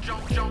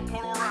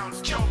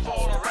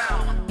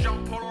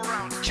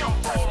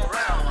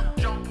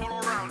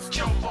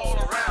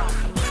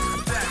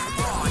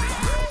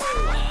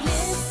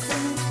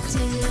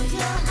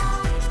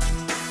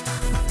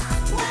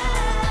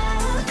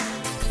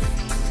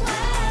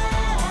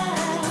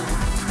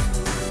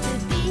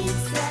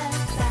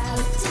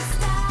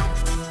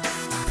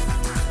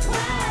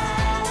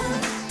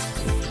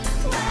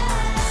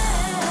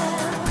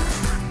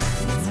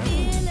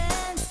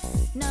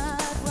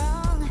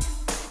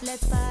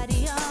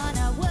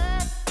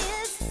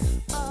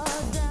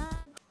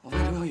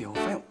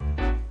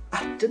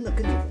真的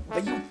跟你没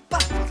有办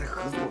法再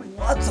合作，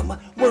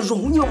我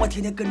容你吗？我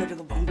天天跟着这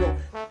个王彪。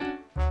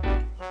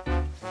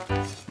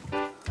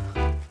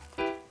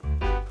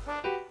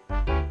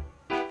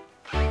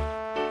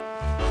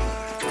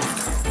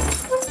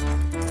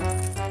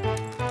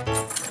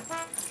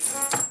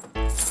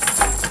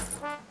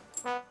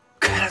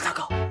开了，大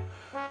哥，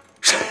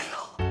神了！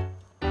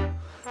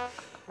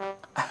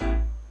哎，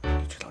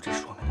你知道这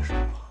说明了什么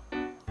吗？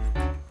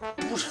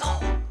不知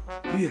道，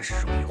越是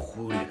容易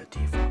忽略的地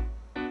方。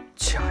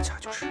恰恰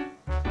就是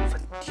问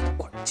题的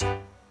关键。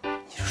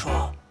你是说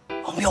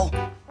王彪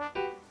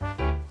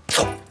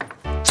聪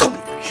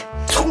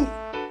明，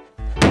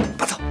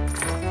不错。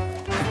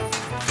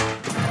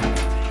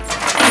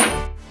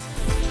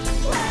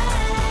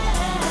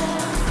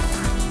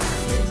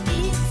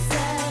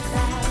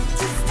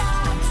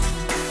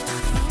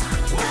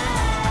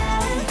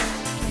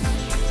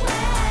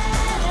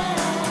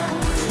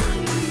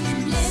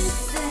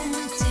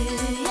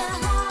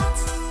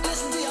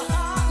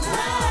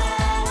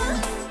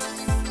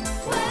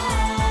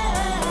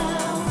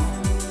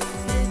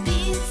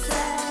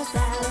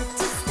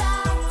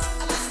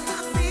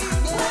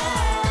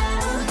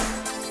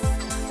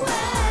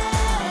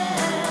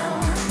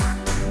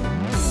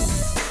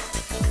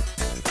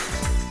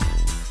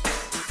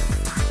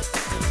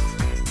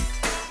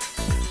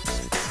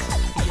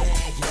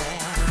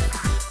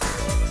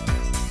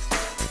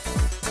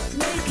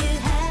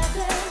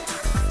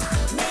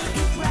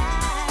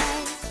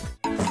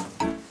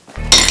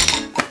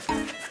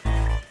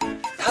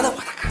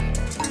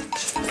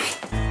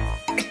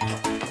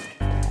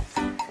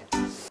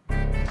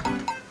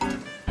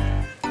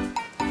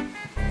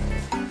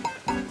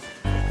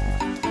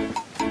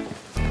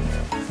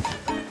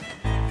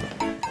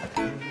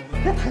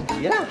太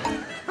急了。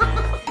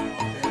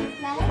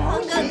来，黄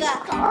哥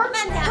哥，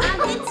慢点啊，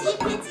别急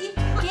别急，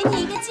给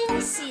你一个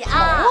惊喜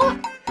啊。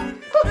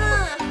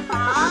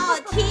好，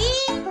停。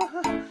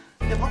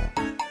别跑！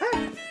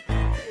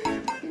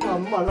我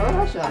没人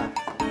了是？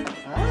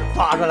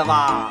抓住了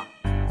吧？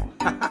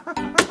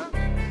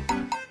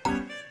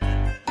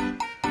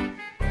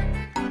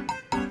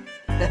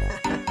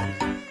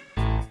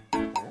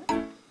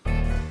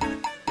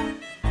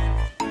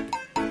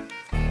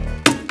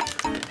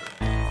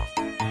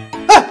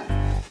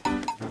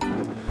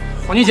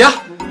黄金杰，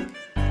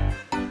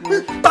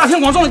大庭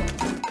广众的，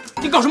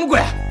你搞什么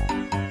鬼？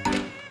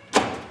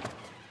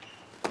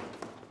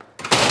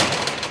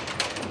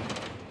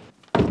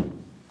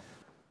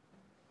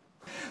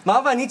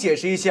麻烦你解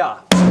释一下，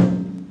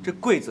这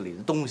柜子里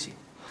的东西。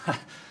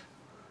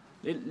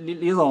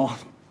李总，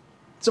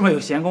这么有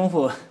闲工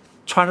夫，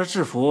穿着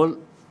制服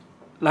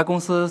来公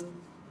司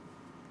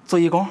做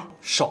义工？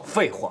少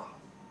废话，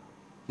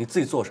你自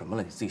己做什么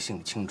了？你自己心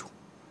里清楚。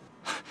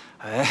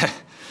哎，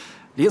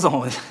李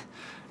总，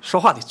说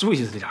话得注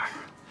意着点儿，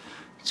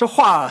这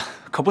话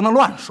可不能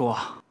乱说。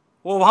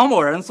我王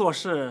某人做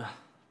事，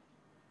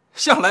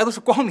向来都是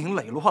光明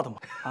磊落的嘛。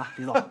啊，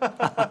李总，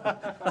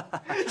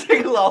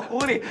这个老狐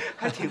狸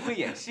还挺会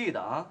演戏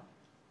的啊。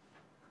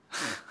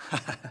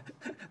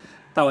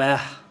大为，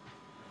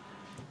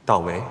大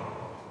为，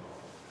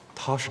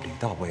他是李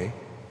大为。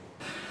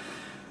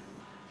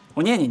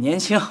我念你年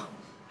轻，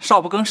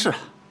少不更事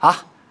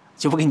啊，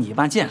就不给你一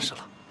般见识了。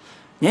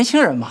年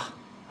轻人嘛，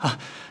啊，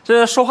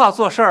这说话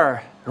做事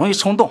儿容易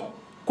冲动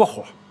过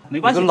火，没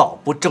关系。你个老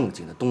不正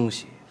经的东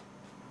西，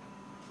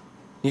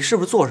你是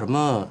不是做什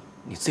么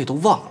你自己都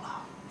忘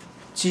了？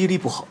记忆力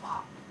不好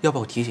吧？要不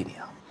要我提醒你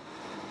啊？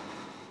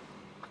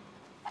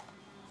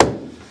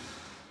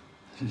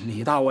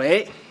李大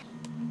为，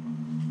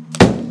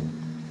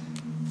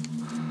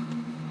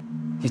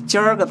你今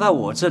儿个在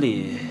我这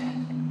里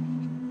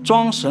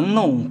装神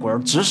弄鬼、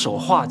指手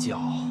画脚，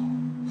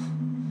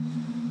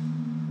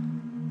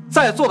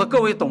在座的各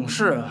位董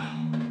事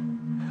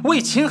为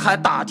秦海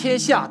打天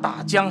下、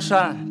打江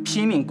山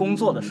拼命工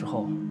作的时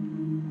候，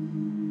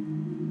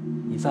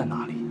你在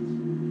哪里？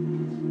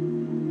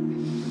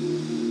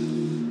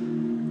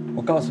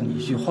我告诉你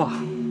一句话：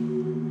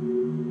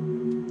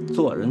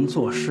做人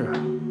做事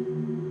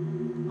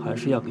还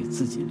是要给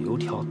自己留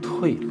条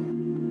退路，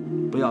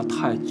不要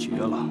太绝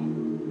了。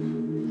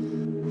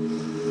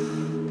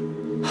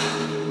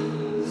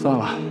算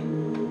了，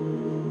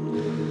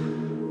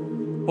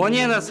我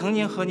念在曾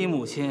经和你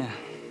母亲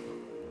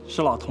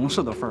是老同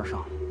事的份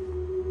上，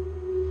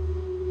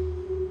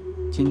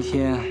今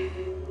天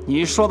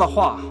你说的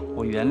话，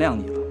我原谅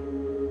你了。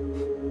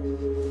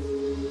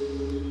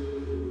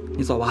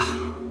你走吧。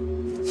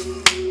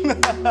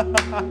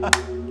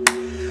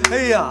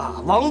哎呀，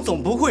王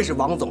总不愧是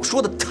王总，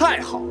说的太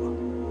好了。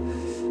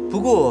不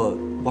过，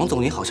王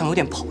总你好像有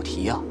点跑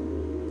题呀。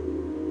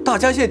大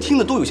家现在听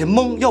的都有些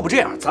懵，要不这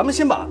样，咱们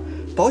先把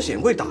保险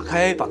柜打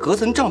开，把隔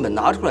层账本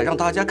拿出来，让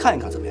大家看一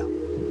看，怎么样？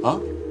啊？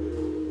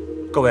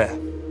各位，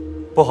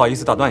不好意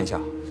思打断一下，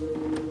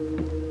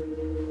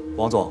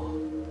王总，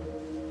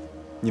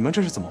你们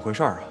这是怎么回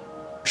事啊？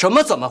什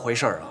么怎么回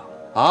事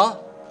啊？啊？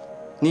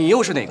你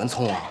又是哪根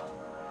葱啊？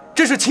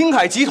这是青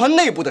海集团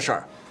内部的事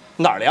儿，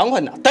哪儿凉快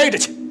哪儿待着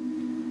去。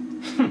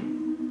哼！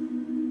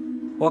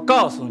我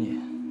告诉你，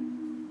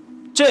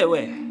这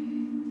位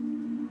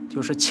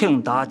就是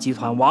庆达集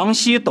团王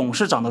希董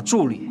事长的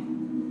助理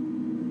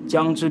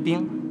江之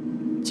彬，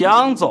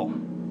江总，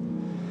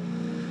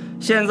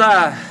现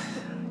在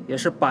也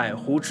是百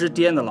湖之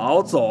巅的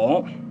老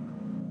总。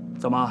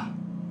怎么？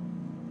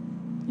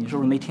你是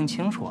不是没听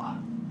清楚啊？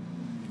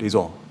李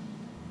总，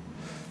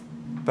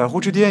百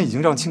湖之巅已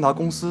经让庆达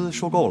公司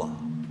收购了，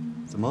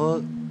怎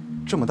么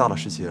这么大的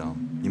事情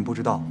您不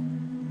知道？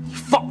你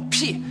放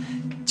屁！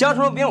江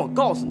城别人，我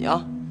告诉你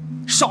啊，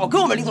少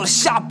跟我们李总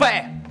瞎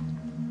掰。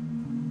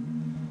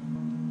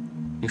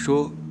你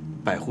说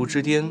百湖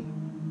之巅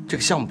这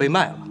个项目被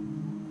卖了，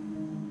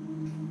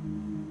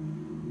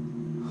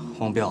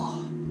黄彪，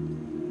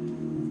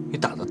你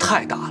胆子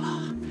太大了，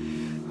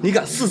你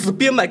敢私自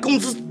变卖公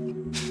司？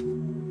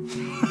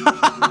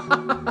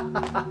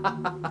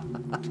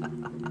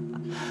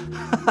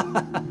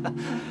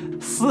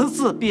私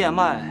自变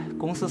卖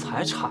公司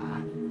财产，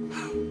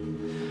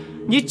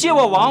你借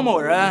我王某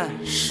人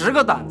10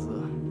个胆子，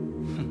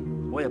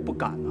我也不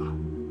敢啊。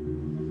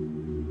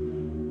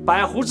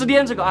百湖之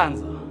巅这个案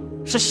子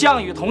是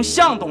向雨桐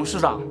向董事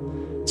长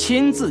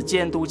亲自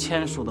监督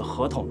签署的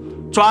合同，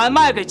转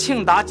卖给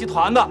庆达集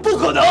团的，不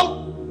可能。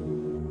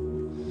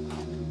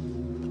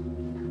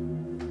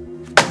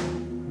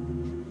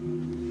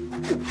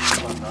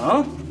可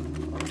能？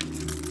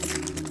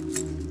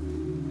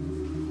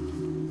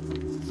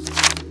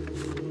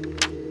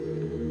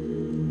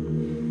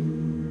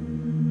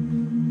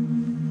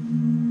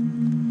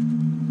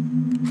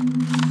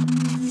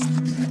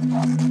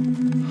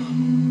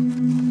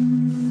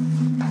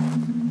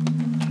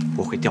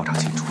我会调查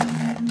清楚。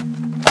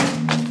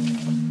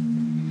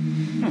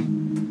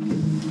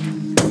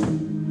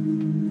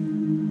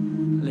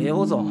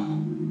刘总，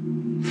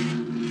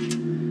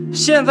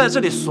现在这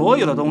里所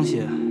有的东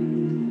西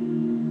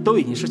都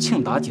已经是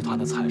庆达集团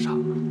的财产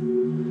了。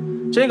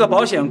这个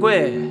保险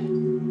柜，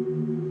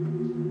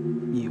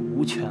你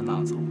无权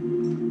拿走。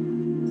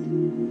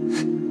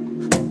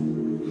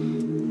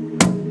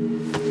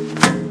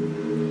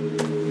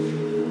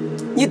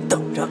你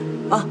等着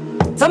啊，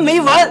咱没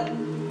完！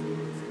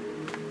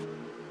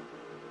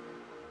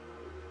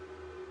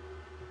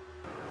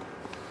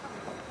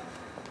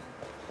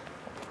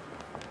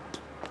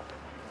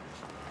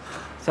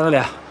夏德礼，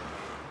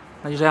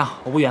那就这样，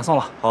我不远送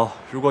了。好，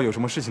如果有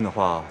什么事情的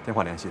话，电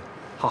话联系。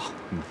好，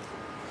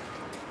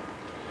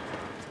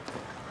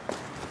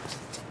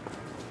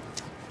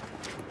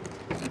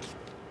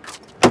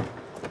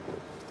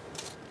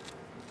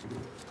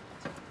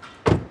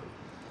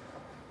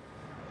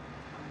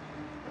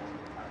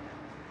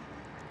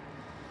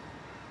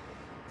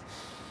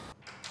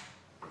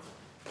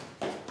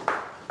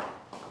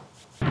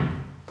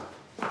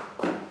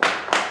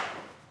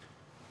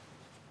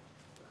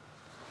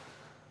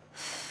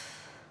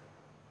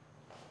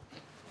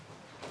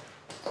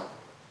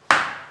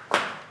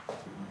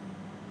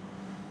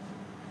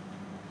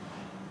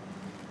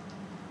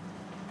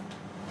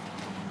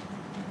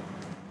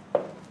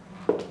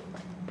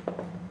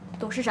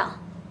董事长，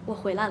我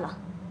回来了。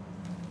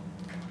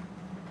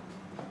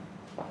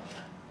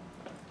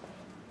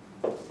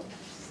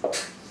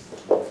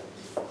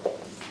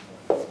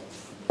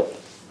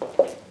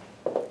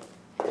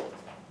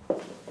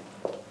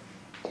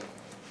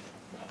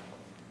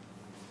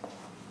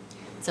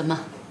怎么，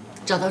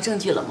找到证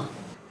据了吗？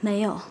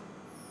没有。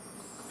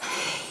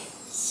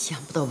想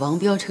不到王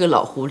彪这个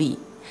老狐狸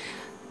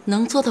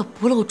能做到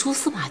不露蛛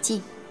丝马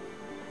迹，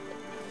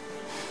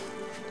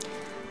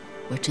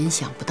我真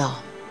想不到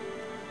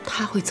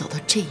他会走到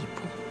这一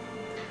步。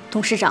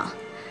董事长，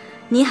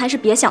您还是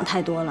别想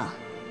太多了。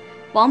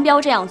王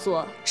彪这样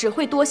做只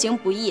会多行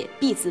不义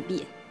必自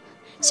毙，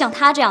像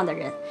他这样的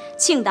人，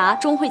庆达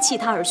终会弃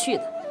他而去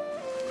的。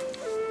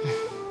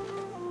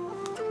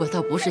我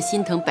倒不是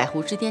心疼百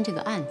湖之巅这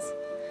个案子，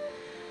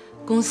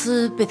公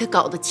司被他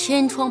搞得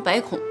千疮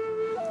百孔，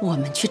我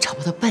们却找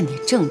不到半点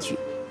证据。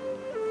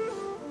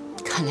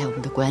看来我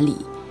们的管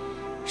理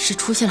是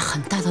出现了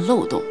很大的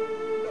漏洞，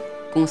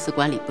公司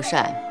管理不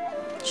善，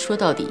说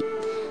到底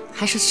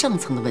还是上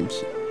层的问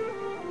题。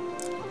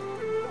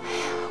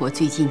我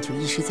最近就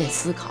一直在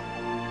思考，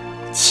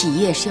企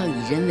业是要以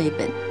人为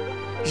本，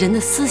人的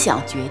思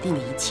想决定了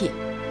一切，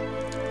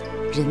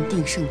人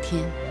定胜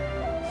天。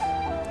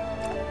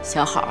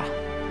小好啊，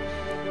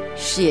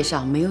事业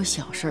上没有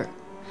小事儿，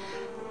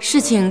事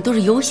情都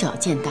是由小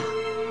见大。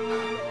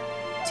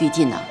最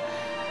近呢，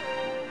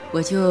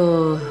我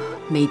就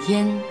每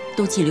天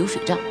都记流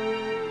水账，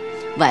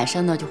晚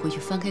上呢就会去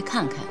翻开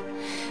看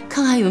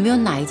看有没有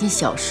哪一件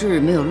小事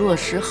没有落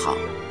实好，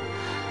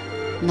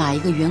哪一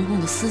个员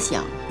工的思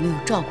想没有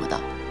照顾到。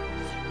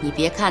你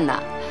别看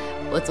呐，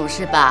我总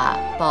是把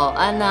保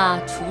安呐、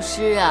厨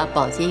师啊、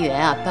保洁员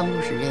啊、办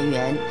公室人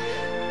员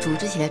组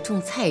织起来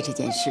种菜这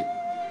件事。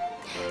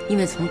因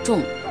为从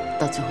种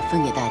到最后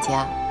分给大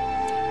家，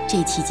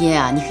这期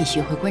间啊，你可以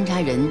学会观察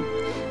人，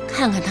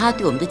看看他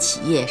对我们的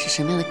企业是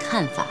什么样的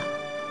看法，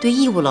对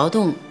义务劳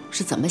动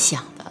是怎么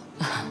想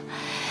的。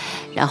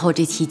然后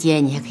这期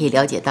间你还可以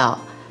了解到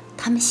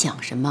他们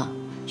想什么，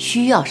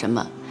需要什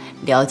么，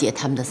了解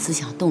他们的思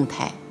想动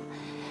态，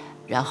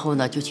然后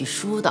呢就去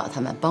疏导他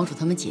们，帮助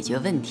他们解决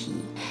问题，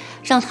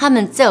让他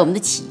们在我们的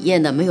企业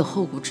呢没有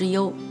后顾之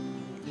忧。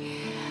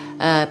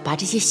把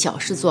这些小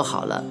事做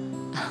好了，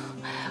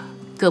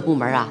各部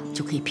门啊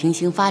就可以平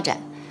行发展，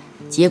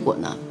结果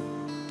呢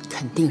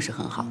肯定是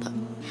很好的。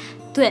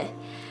对，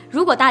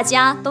如果大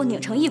家都拧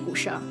成一股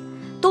绳，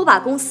都把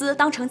公司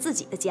当成自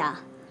己的家，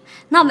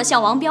那么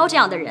像王彪这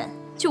样的人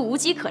就无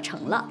机可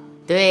乘了。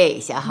对，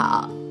小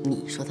好，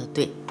你说的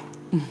对。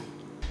你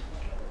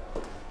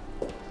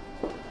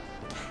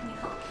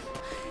好，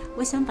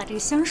我想把这个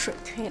香水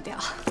退掉。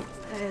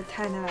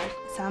太太，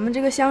咱们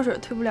这个香水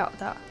退不了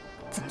的。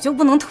怎么就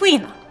不能退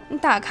呢？你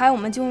打开我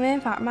们就没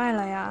法卖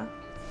了呀。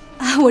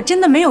我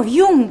真的没有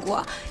用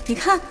过，你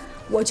看，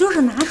我就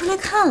是拿出来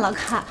看了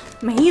看，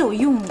没有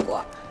用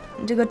过。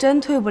你这个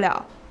真退不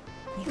了。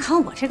你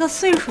看我这个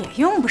岁数也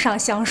用不上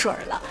香水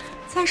了。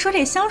再说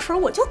这香水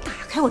我就打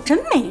开，我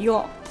真没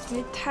用。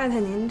太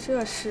太，您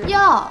这是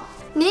哟，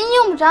您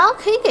用不着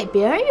可以给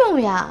别人用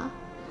呀。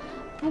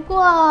不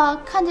过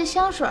看这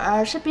香水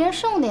是别人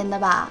送您的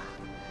吧？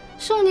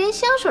送您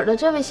香水的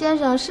这位先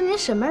生是您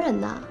什么人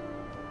呢？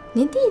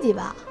您弟弟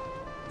吧？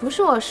不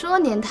是我说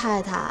您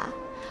太太，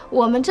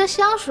我们这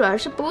香水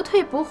是不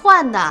退不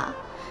换的。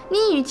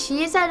你与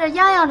其在这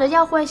嚷嚷着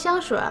要换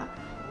香水，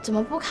怎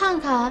么不看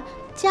看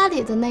家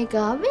里的那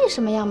个为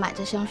什么要买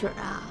这香水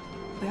啊？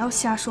不要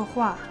瞎说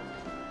话。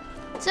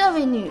这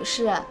位女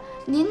士，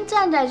您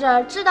站在这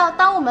儿知道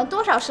耽误我们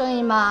多少生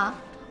意吗？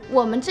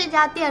我们这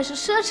家店是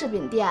奢侈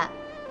品店，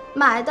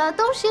买的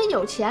都是些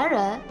有钱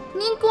人，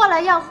您过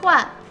来要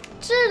换，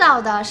知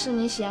道的是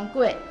您嫌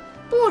贵，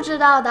不知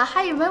道的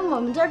还以为我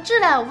们这儿质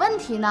量有问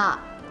题呢。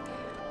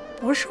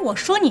不是，我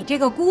说你这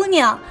个姑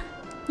娘，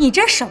你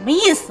这什么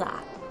意思啊？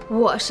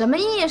我什么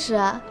意思？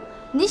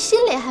你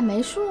心里还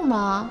没数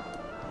吗？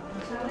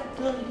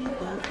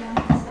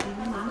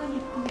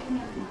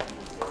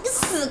你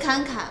死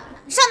侃侃，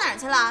上哪儿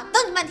去了？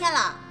等你半天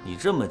了。你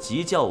这么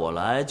急叫我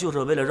来，就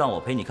是为了让我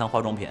陪你看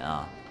化妆品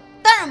啊？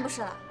当然不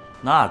是了。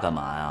那干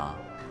嘛呀？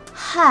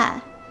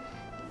嗨，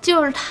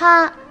就是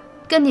他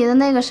跟你的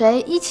那个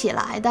谁一起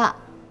来的。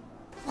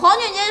黄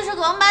俊杰是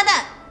个王八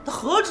蛋。他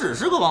何止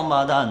是个王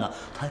八蛋呢？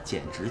他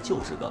简直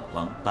就是个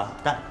王八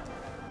蛋。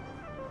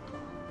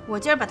我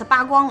今儿把他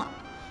扒光了，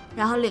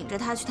然后领着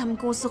他去他们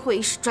公司会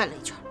议室转了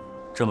一圈。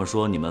这么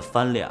说你们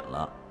翻脸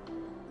了？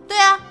对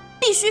啊，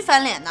必须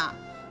翻脸呐！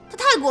他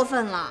太过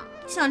分了，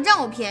想占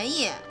我便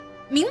宜，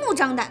明目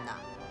张胆的。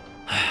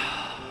哎呀，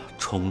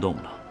冲动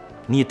了，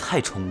你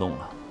太冲动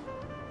了。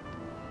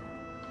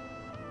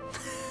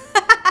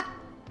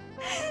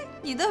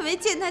你都没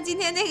见他今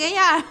天那个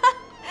样，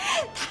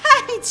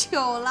太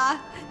糗了，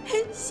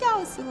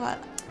笑死我了。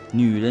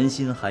女人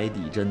心海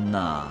底针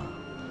呐！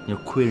你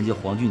亏人家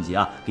黄俊杰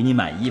啊，给你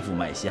买衣服、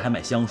买鞋，还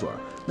买香水，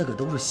那可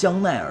都是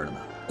香奈儿的呢，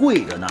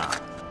贵着呢。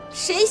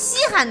谁稀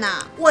罕呢？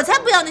我才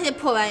不要那些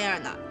破玩意儿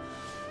呢，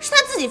是他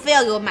自己非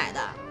要给我买的。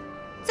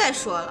再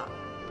说了，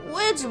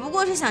我也只不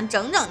过是想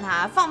整整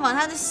他，放放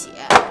他的血。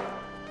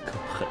可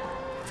恨！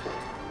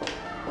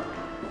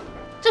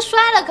这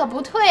摔了可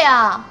不退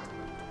啊！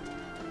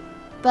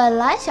本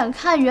来想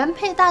看原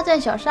配大战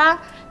小三，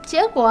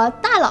结果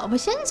大老婆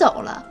先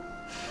走了。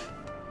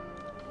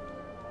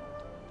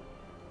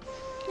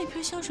那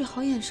瓶香水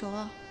好眼熟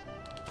啊！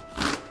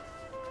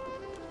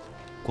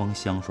光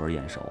香水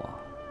眼熟啊？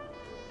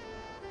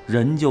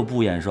人就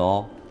不眼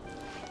熟？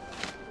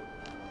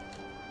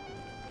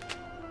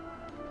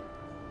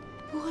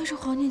不会是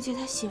黄俊杰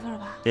他媳妇儿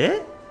吧？哎，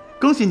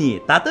恭喜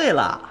你答对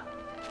了！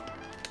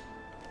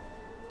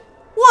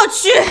我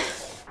去！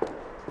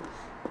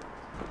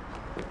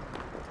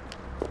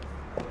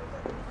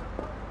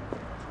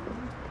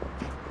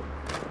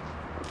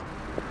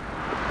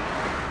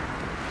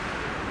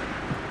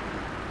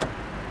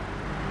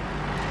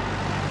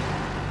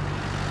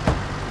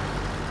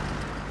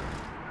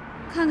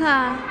看看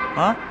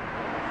啊，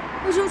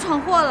我是不是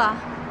闯祸了？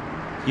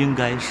应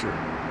该是，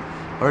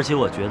而且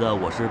我觉得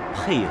我是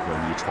配合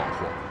你闯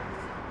祸。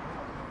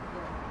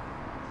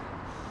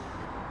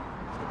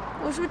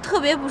我是不是特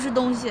别不是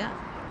东西？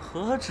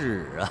何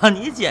止啊，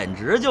你简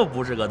直就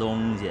不是个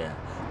东西！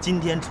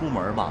今天出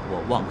门吧，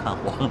我忘看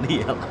黄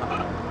历了。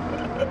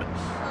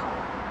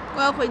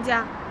我要回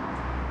家。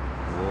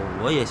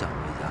我也想回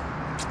家。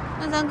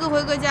那咱各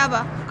回各家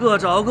吧。各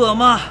找各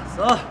妈，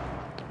走。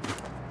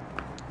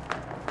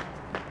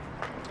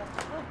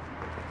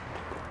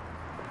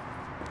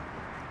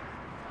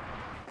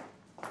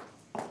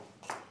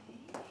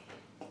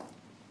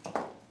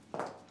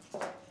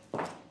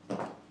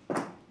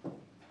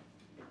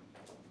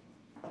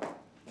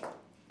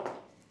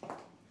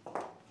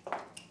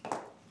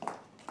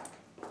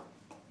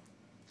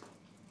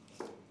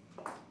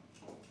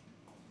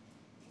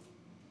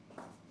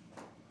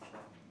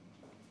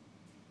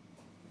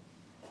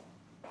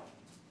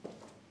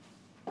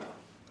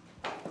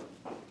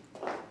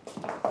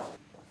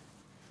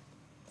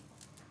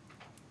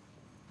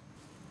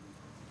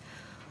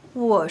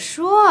我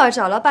说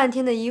找了半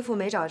天的衣服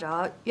没找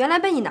着，原来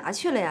被你拿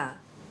去了呀！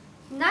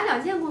你拿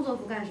2件工作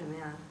服干什么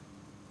呀？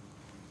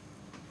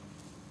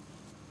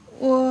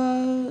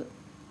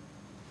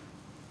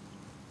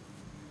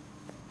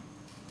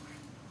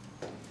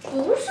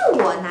不是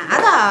我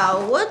拿的，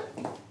我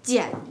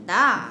捡的。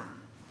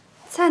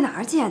在哪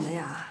儿捡的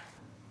呀？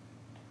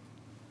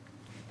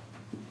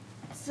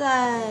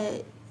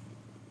在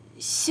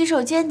洗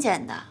手间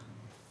捡的。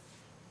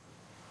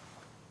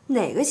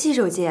哪个洗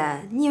手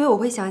间？你以为我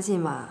会相信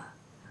吗？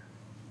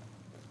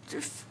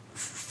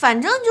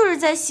反正就是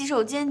在洗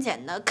手间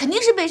捡的，肯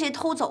定是被谁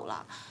偷走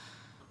了。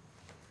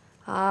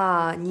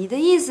啊，你的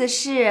意思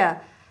是，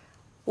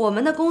我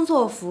们的工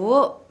作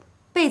服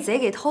被贼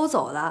给偷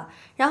走了，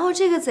然后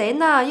这个贼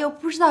呢又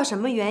不知道什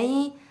么原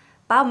因，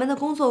把我们的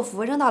工作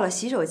服扔到了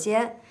洗手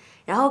间，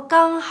然后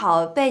刚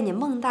好被你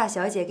孟大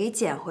小姐给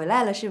捡回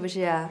来了，是不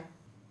是？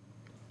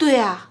对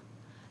啊，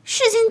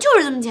事情就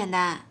是这么简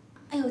单。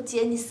哎呦，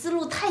姐，你思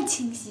路太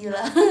清晰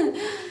了。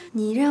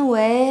你认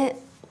为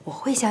我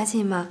会相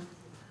信吗？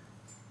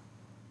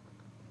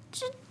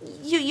这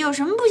有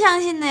什么不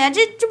相信的呀？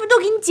这不都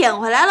给你捡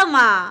回来了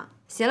吗？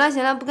行了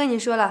行了，不跟你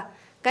说了，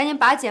赶紧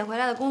把捡回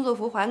来的工作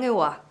服还给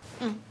我。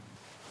嗯。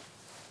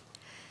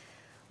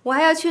我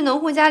还要去农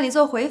户家里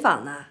做回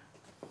访呢。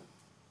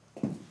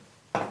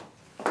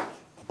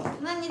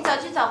那你早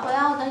去早回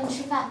啊，我等你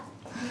吃饭。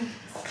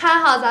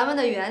看好咱们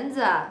的园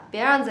子，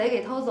别让贼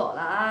给偷走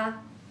了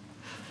啊！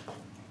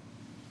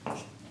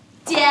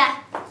姐，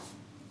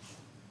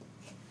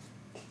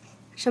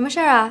什么事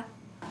儿啊？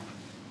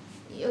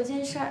有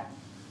件事儿。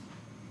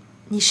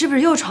你是不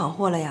是又闯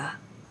祸了呀？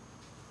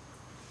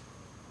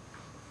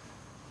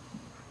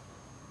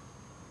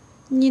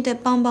你得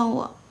帮帮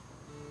我。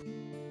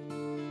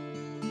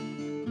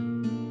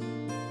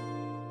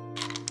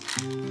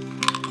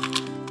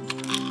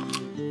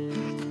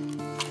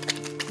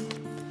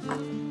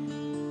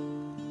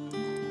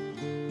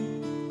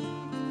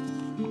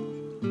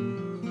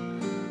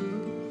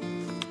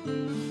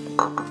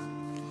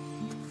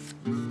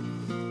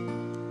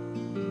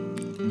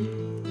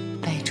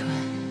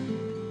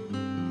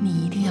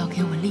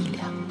给我力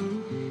量，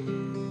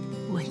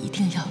我一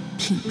定要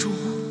挺住。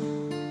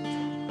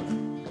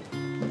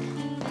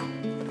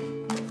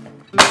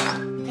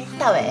哎，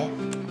大伟，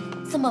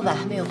这么晚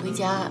还没有回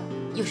家，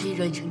又是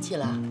惹你生气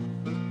了？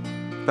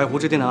百湖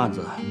之巅的案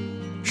子，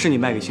是你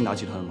卖给信达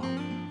集团的吗？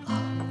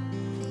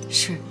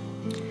是，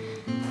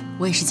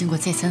我也是经过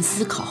再三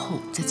思考后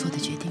再做的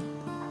决定。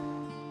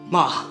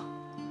妈，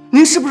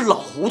您是不是老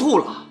糊涂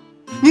了？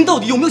您到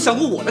底有没有想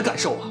过我的感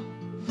受啊？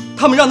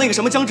他们让那个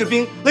什么江志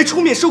斌来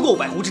出面收购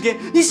百湖之巅，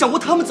你想过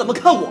他们怎么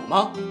看我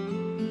吗？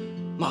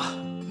妈，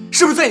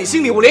是不是在你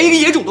心里我连一个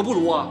野种都不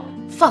如啊？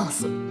放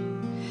肆！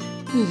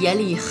你眼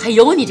里还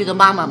有你这个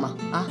妈妈吗？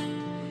啊！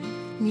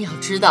你要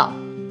知道，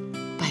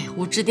百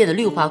湖之巅的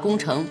绿化工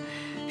程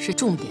是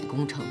重点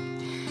工程，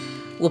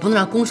我不能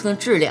让工程的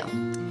质量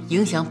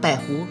影响百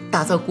湖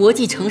打造国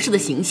际城市的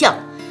形象，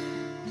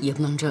也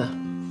不能这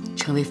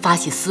成为发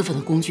泄私愤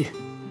的工具。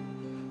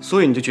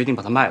所以你就决定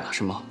把它卖了，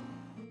是吗？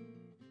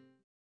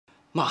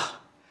妈，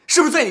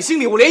是不是在你心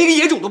里我连一个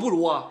野种都不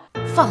如啊？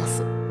放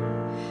肆！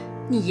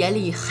你眼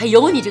里还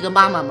有你这个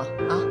妈妈吗？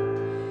啊！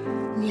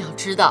你要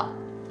知道，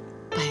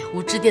百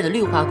湖之巅的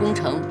绿化工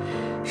程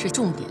是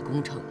重点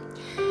工程，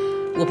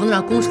我不能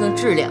让工程的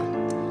质量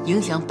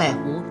影响百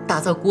湖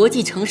打造国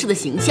际城市的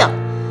形象，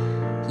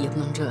也不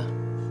能这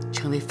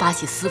成为发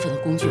泄私愤的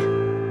工具。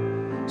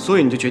所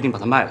以你就决定把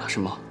它卖了，是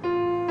吗？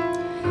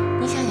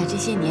你想想这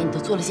些年你都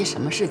做了些什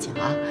么事情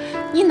啊？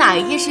你哪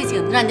一件事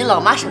情能让你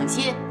老妈省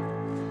心？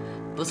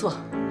不错，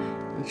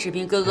你志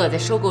斌哥哥在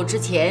收购之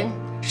前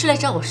是来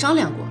找我商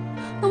量过，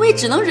那我也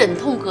只能忍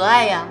痛割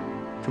爱呀。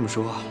这么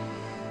说，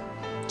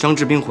张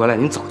志斌回来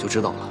您早就知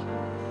道了？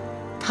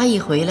他一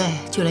回来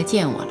就来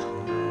见我了。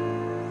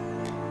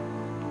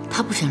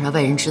他不想让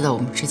外人知道我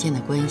们之间的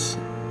关系，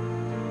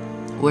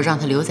我让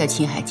他留在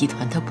青海集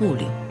团，他不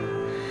留。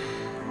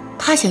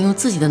他想用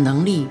自己的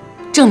能力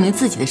证明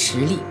自己的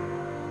实力，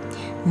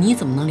你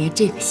怎么能连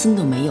这个心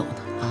都没有呢？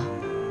啊！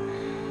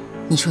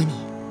你说你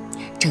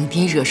整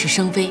天惹是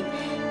生非，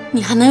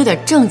你还能有点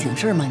正经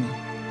事吗？你，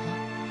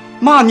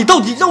妈，你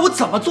到底让我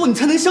怎么做你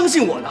才能相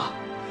信我呢？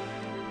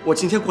我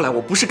今天过来，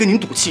我不是跟您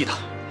赌气的。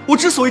我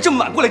之所以这么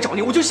晚过来找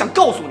你，我就想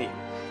告诉你，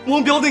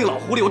王彪那个老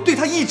狐狸，我对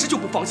他一直就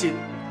不放心。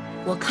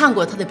我看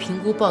过他的评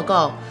估报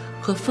告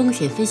和风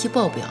险分析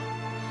报表，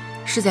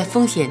是在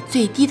风险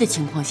最低的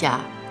情况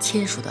下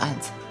签署的案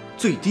子。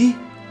最低？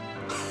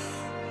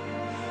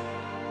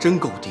真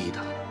够低的。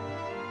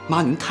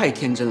妈，您太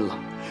天真了。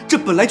这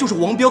本来就是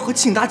王彪和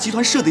庆达集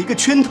团设的一个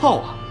圈套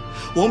啊！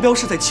王彪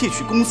是在窃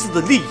取公司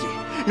的利益，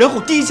然后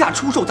低价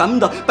出售咱们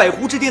的百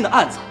湖之巅的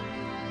案子。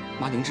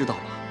妈，您知道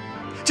吗？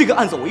这个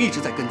案子我一直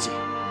在跟进，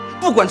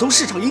不管从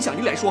市场影响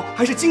力来说，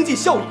还是经济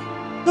效益，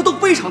那都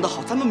非常的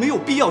好。咱们没有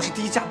必要是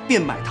低价变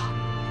卖它。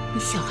你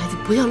小孩子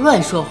不要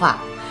乱说话，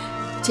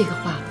这个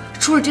话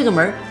出了这个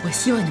门，我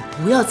希望你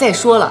不要再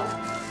说了。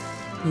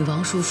你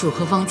王叔叔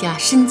和汪家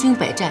身经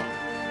百战，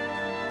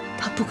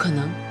他不可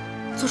能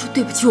做出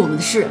对不起我们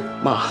的事。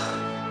妈，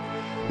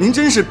您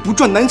真是不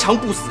撞南墙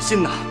不死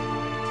心呐！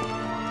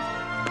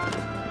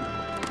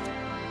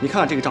你看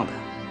看这个账本，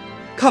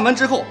看完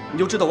之后你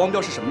就知道王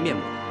彪是什么面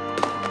目。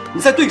你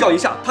再对照一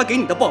下他给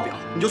你的报表，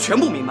你就全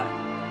部明白了。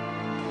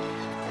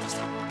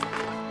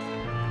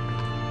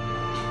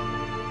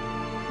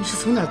你是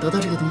从哪儿得到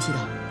这个东西的？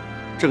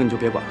这个你就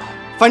别管了，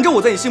反正我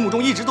在你心目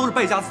中一直都是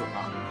败家子了。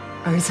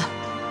儿子，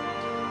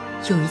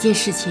有一件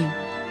事情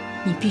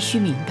你必须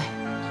明白，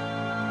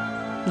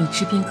你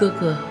志斌哥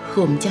哥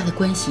和我们家的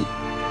关系，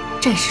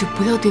暂时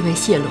不要对外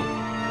泄露。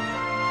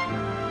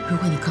如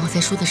果你刚才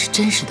说的是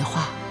真实的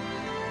话，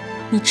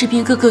你志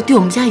斌哥哥对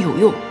我们家有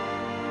用。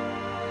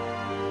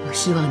我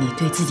希望你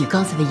对自己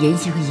刚才的言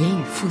行和言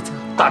语负责。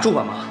打住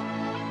吧，妈！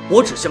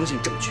我只相信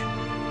证据。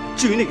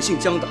至于那个姓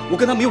江的，我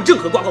跟他没有任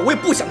何瓜葛，我也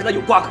不想跟他有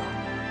瓜葛，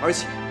而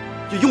且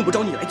也用不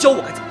着你来教我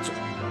该怎么做，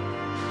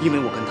因为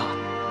我跟他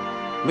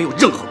没有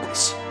任何关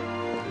系。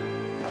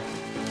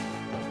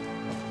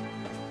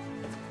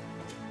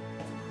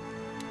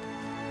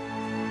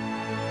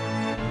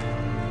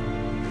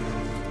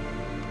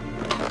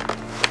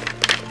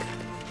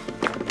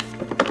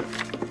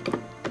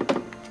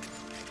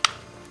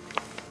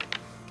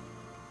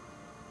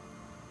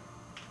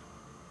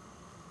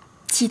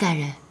季大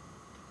人，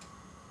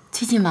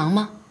最近忙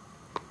吗？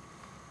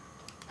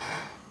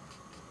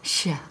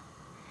是啊。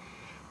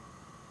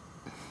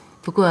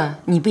不过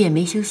你不也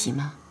没休息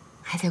吗？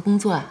还在工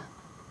作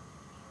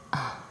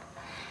啊？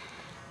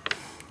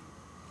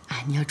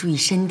你要注意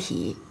身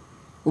体，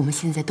我们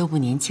现在都不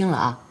年轻了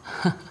啊。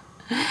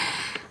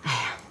哎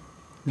呀，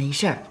没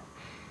事儿，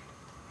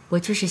我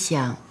就是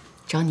想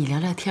找你聊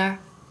聊天儿。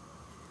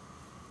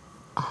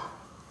哦，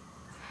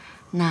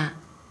那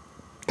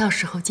到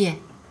时候见。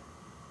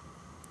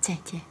再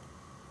见。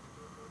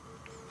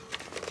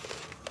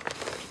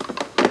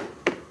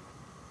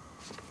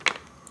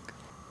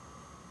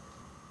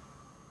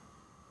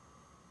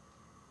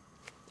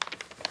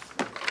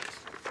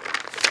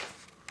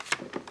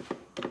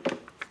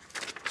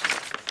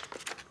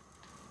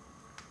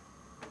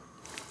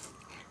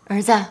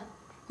儿子，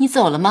你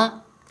走了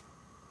吗？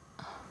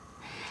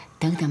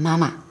等等妈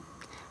妈，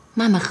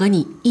妈妈和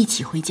你一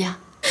起回家。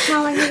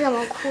妈妈，你怎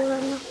么哭了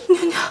呢？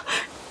妞妞，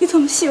你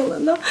怎么醒了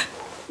呢？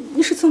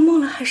你是做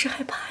梦了还是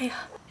害怕呀？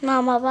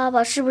妈妈，爸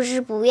爸是不是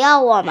不要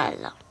我们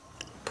了？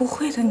不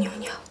会的，妞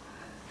妞，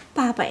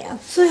爸爸呀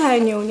最爱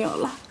妞妞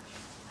了。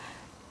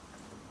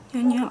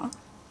妞妞，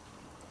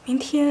明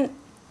天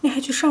你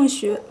还去上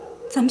学，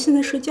咱们现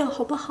在睡觉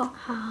好不好？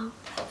好。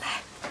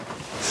来，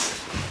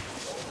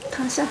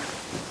躺下，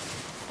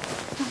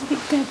让我给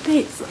你盖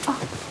被子啊。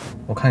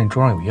我看你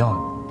桌上有药，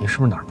你是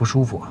不是哪儿不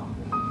舒服啊？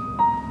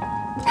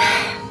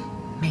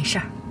没事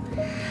儿，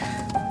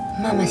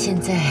妈妈现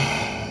在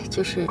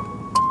就是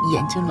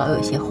眼睛老有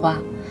些花，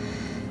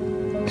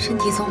身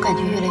体总感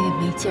觉越来越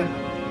没劲儿。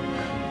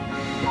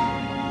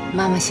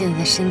妈妈现在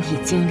的身体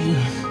精力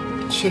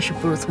确实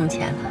不如从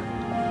前了。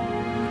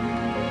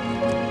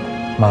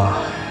妈，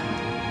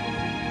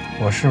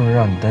我是不是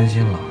让你担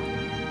心了？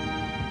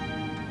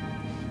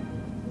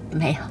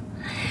没有，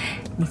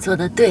你做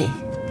得对。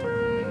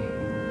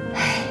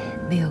唉，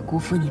没有辜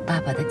负你爸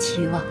爸的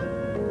期望。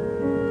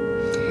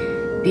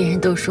别人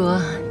都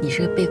说你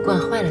是个被惯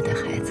坏了的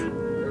孩子，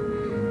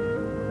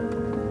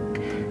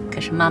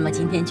可是妈妈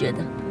今天觉得，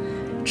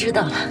知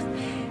道了，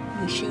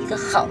你是一个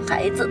好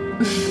孩子。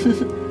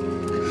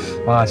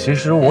妈，其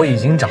实我已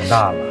经长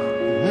大了。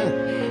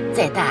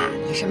再大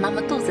也是妈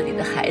妈肚子里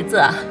的孩子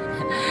啊。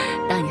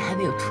当你还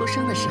没有出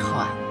生的时候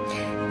啊，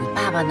你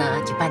爸爸呢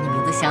就把你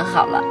名字想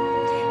好了，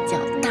叫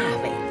大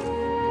伟。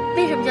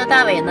为什么叫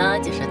大伟呢？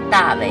就是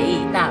大伟，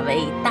大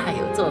伟，大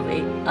有作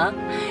为啊。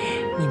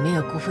你没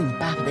有辜负你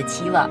爸爸的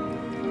期望。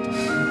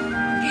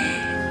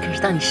可是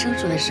当你生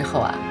出来的时候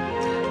啊，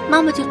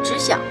妈妈就只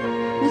想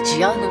你只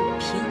要能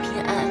平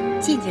平安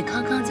安、健健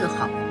康康就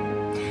好。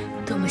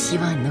多么希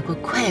望你能够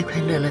快快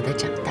乐乐的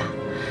长大。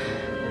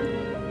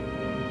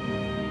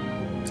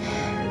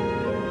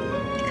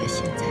可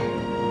现在，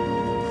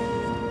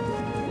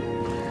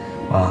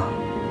妈，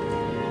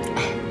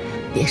哎，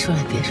别说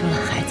了，别说了，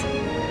孩子，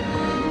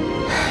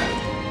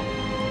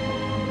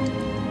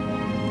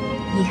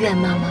你怨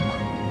妈妈吗？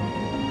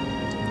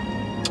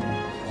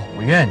我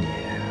不怨你，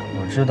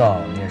我知道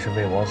你也是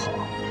为我好，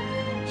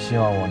希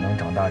望我能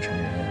长大成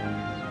人。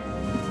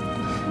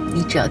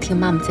你只要听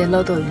妈妈再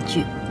唠叨一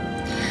句，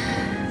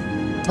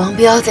王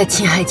彪在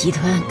青海集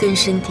团根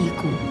深蒂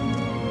固，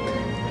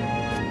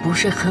不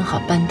是很好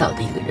扳倒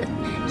的一个人，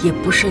也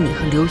不是你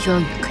和刘晓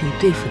宇可以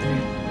对付的人。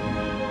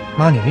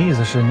妈，你的意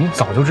思是你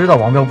早就知道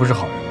王彪不是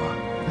好人吗？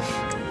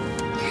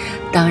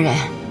当然，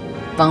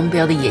王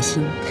彪的野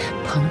心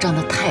膨胀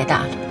得太大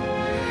了，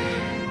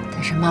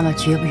但是妈妈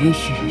绝不允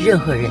许任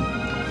何人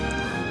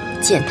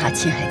践踏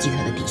青海集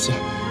团的底线。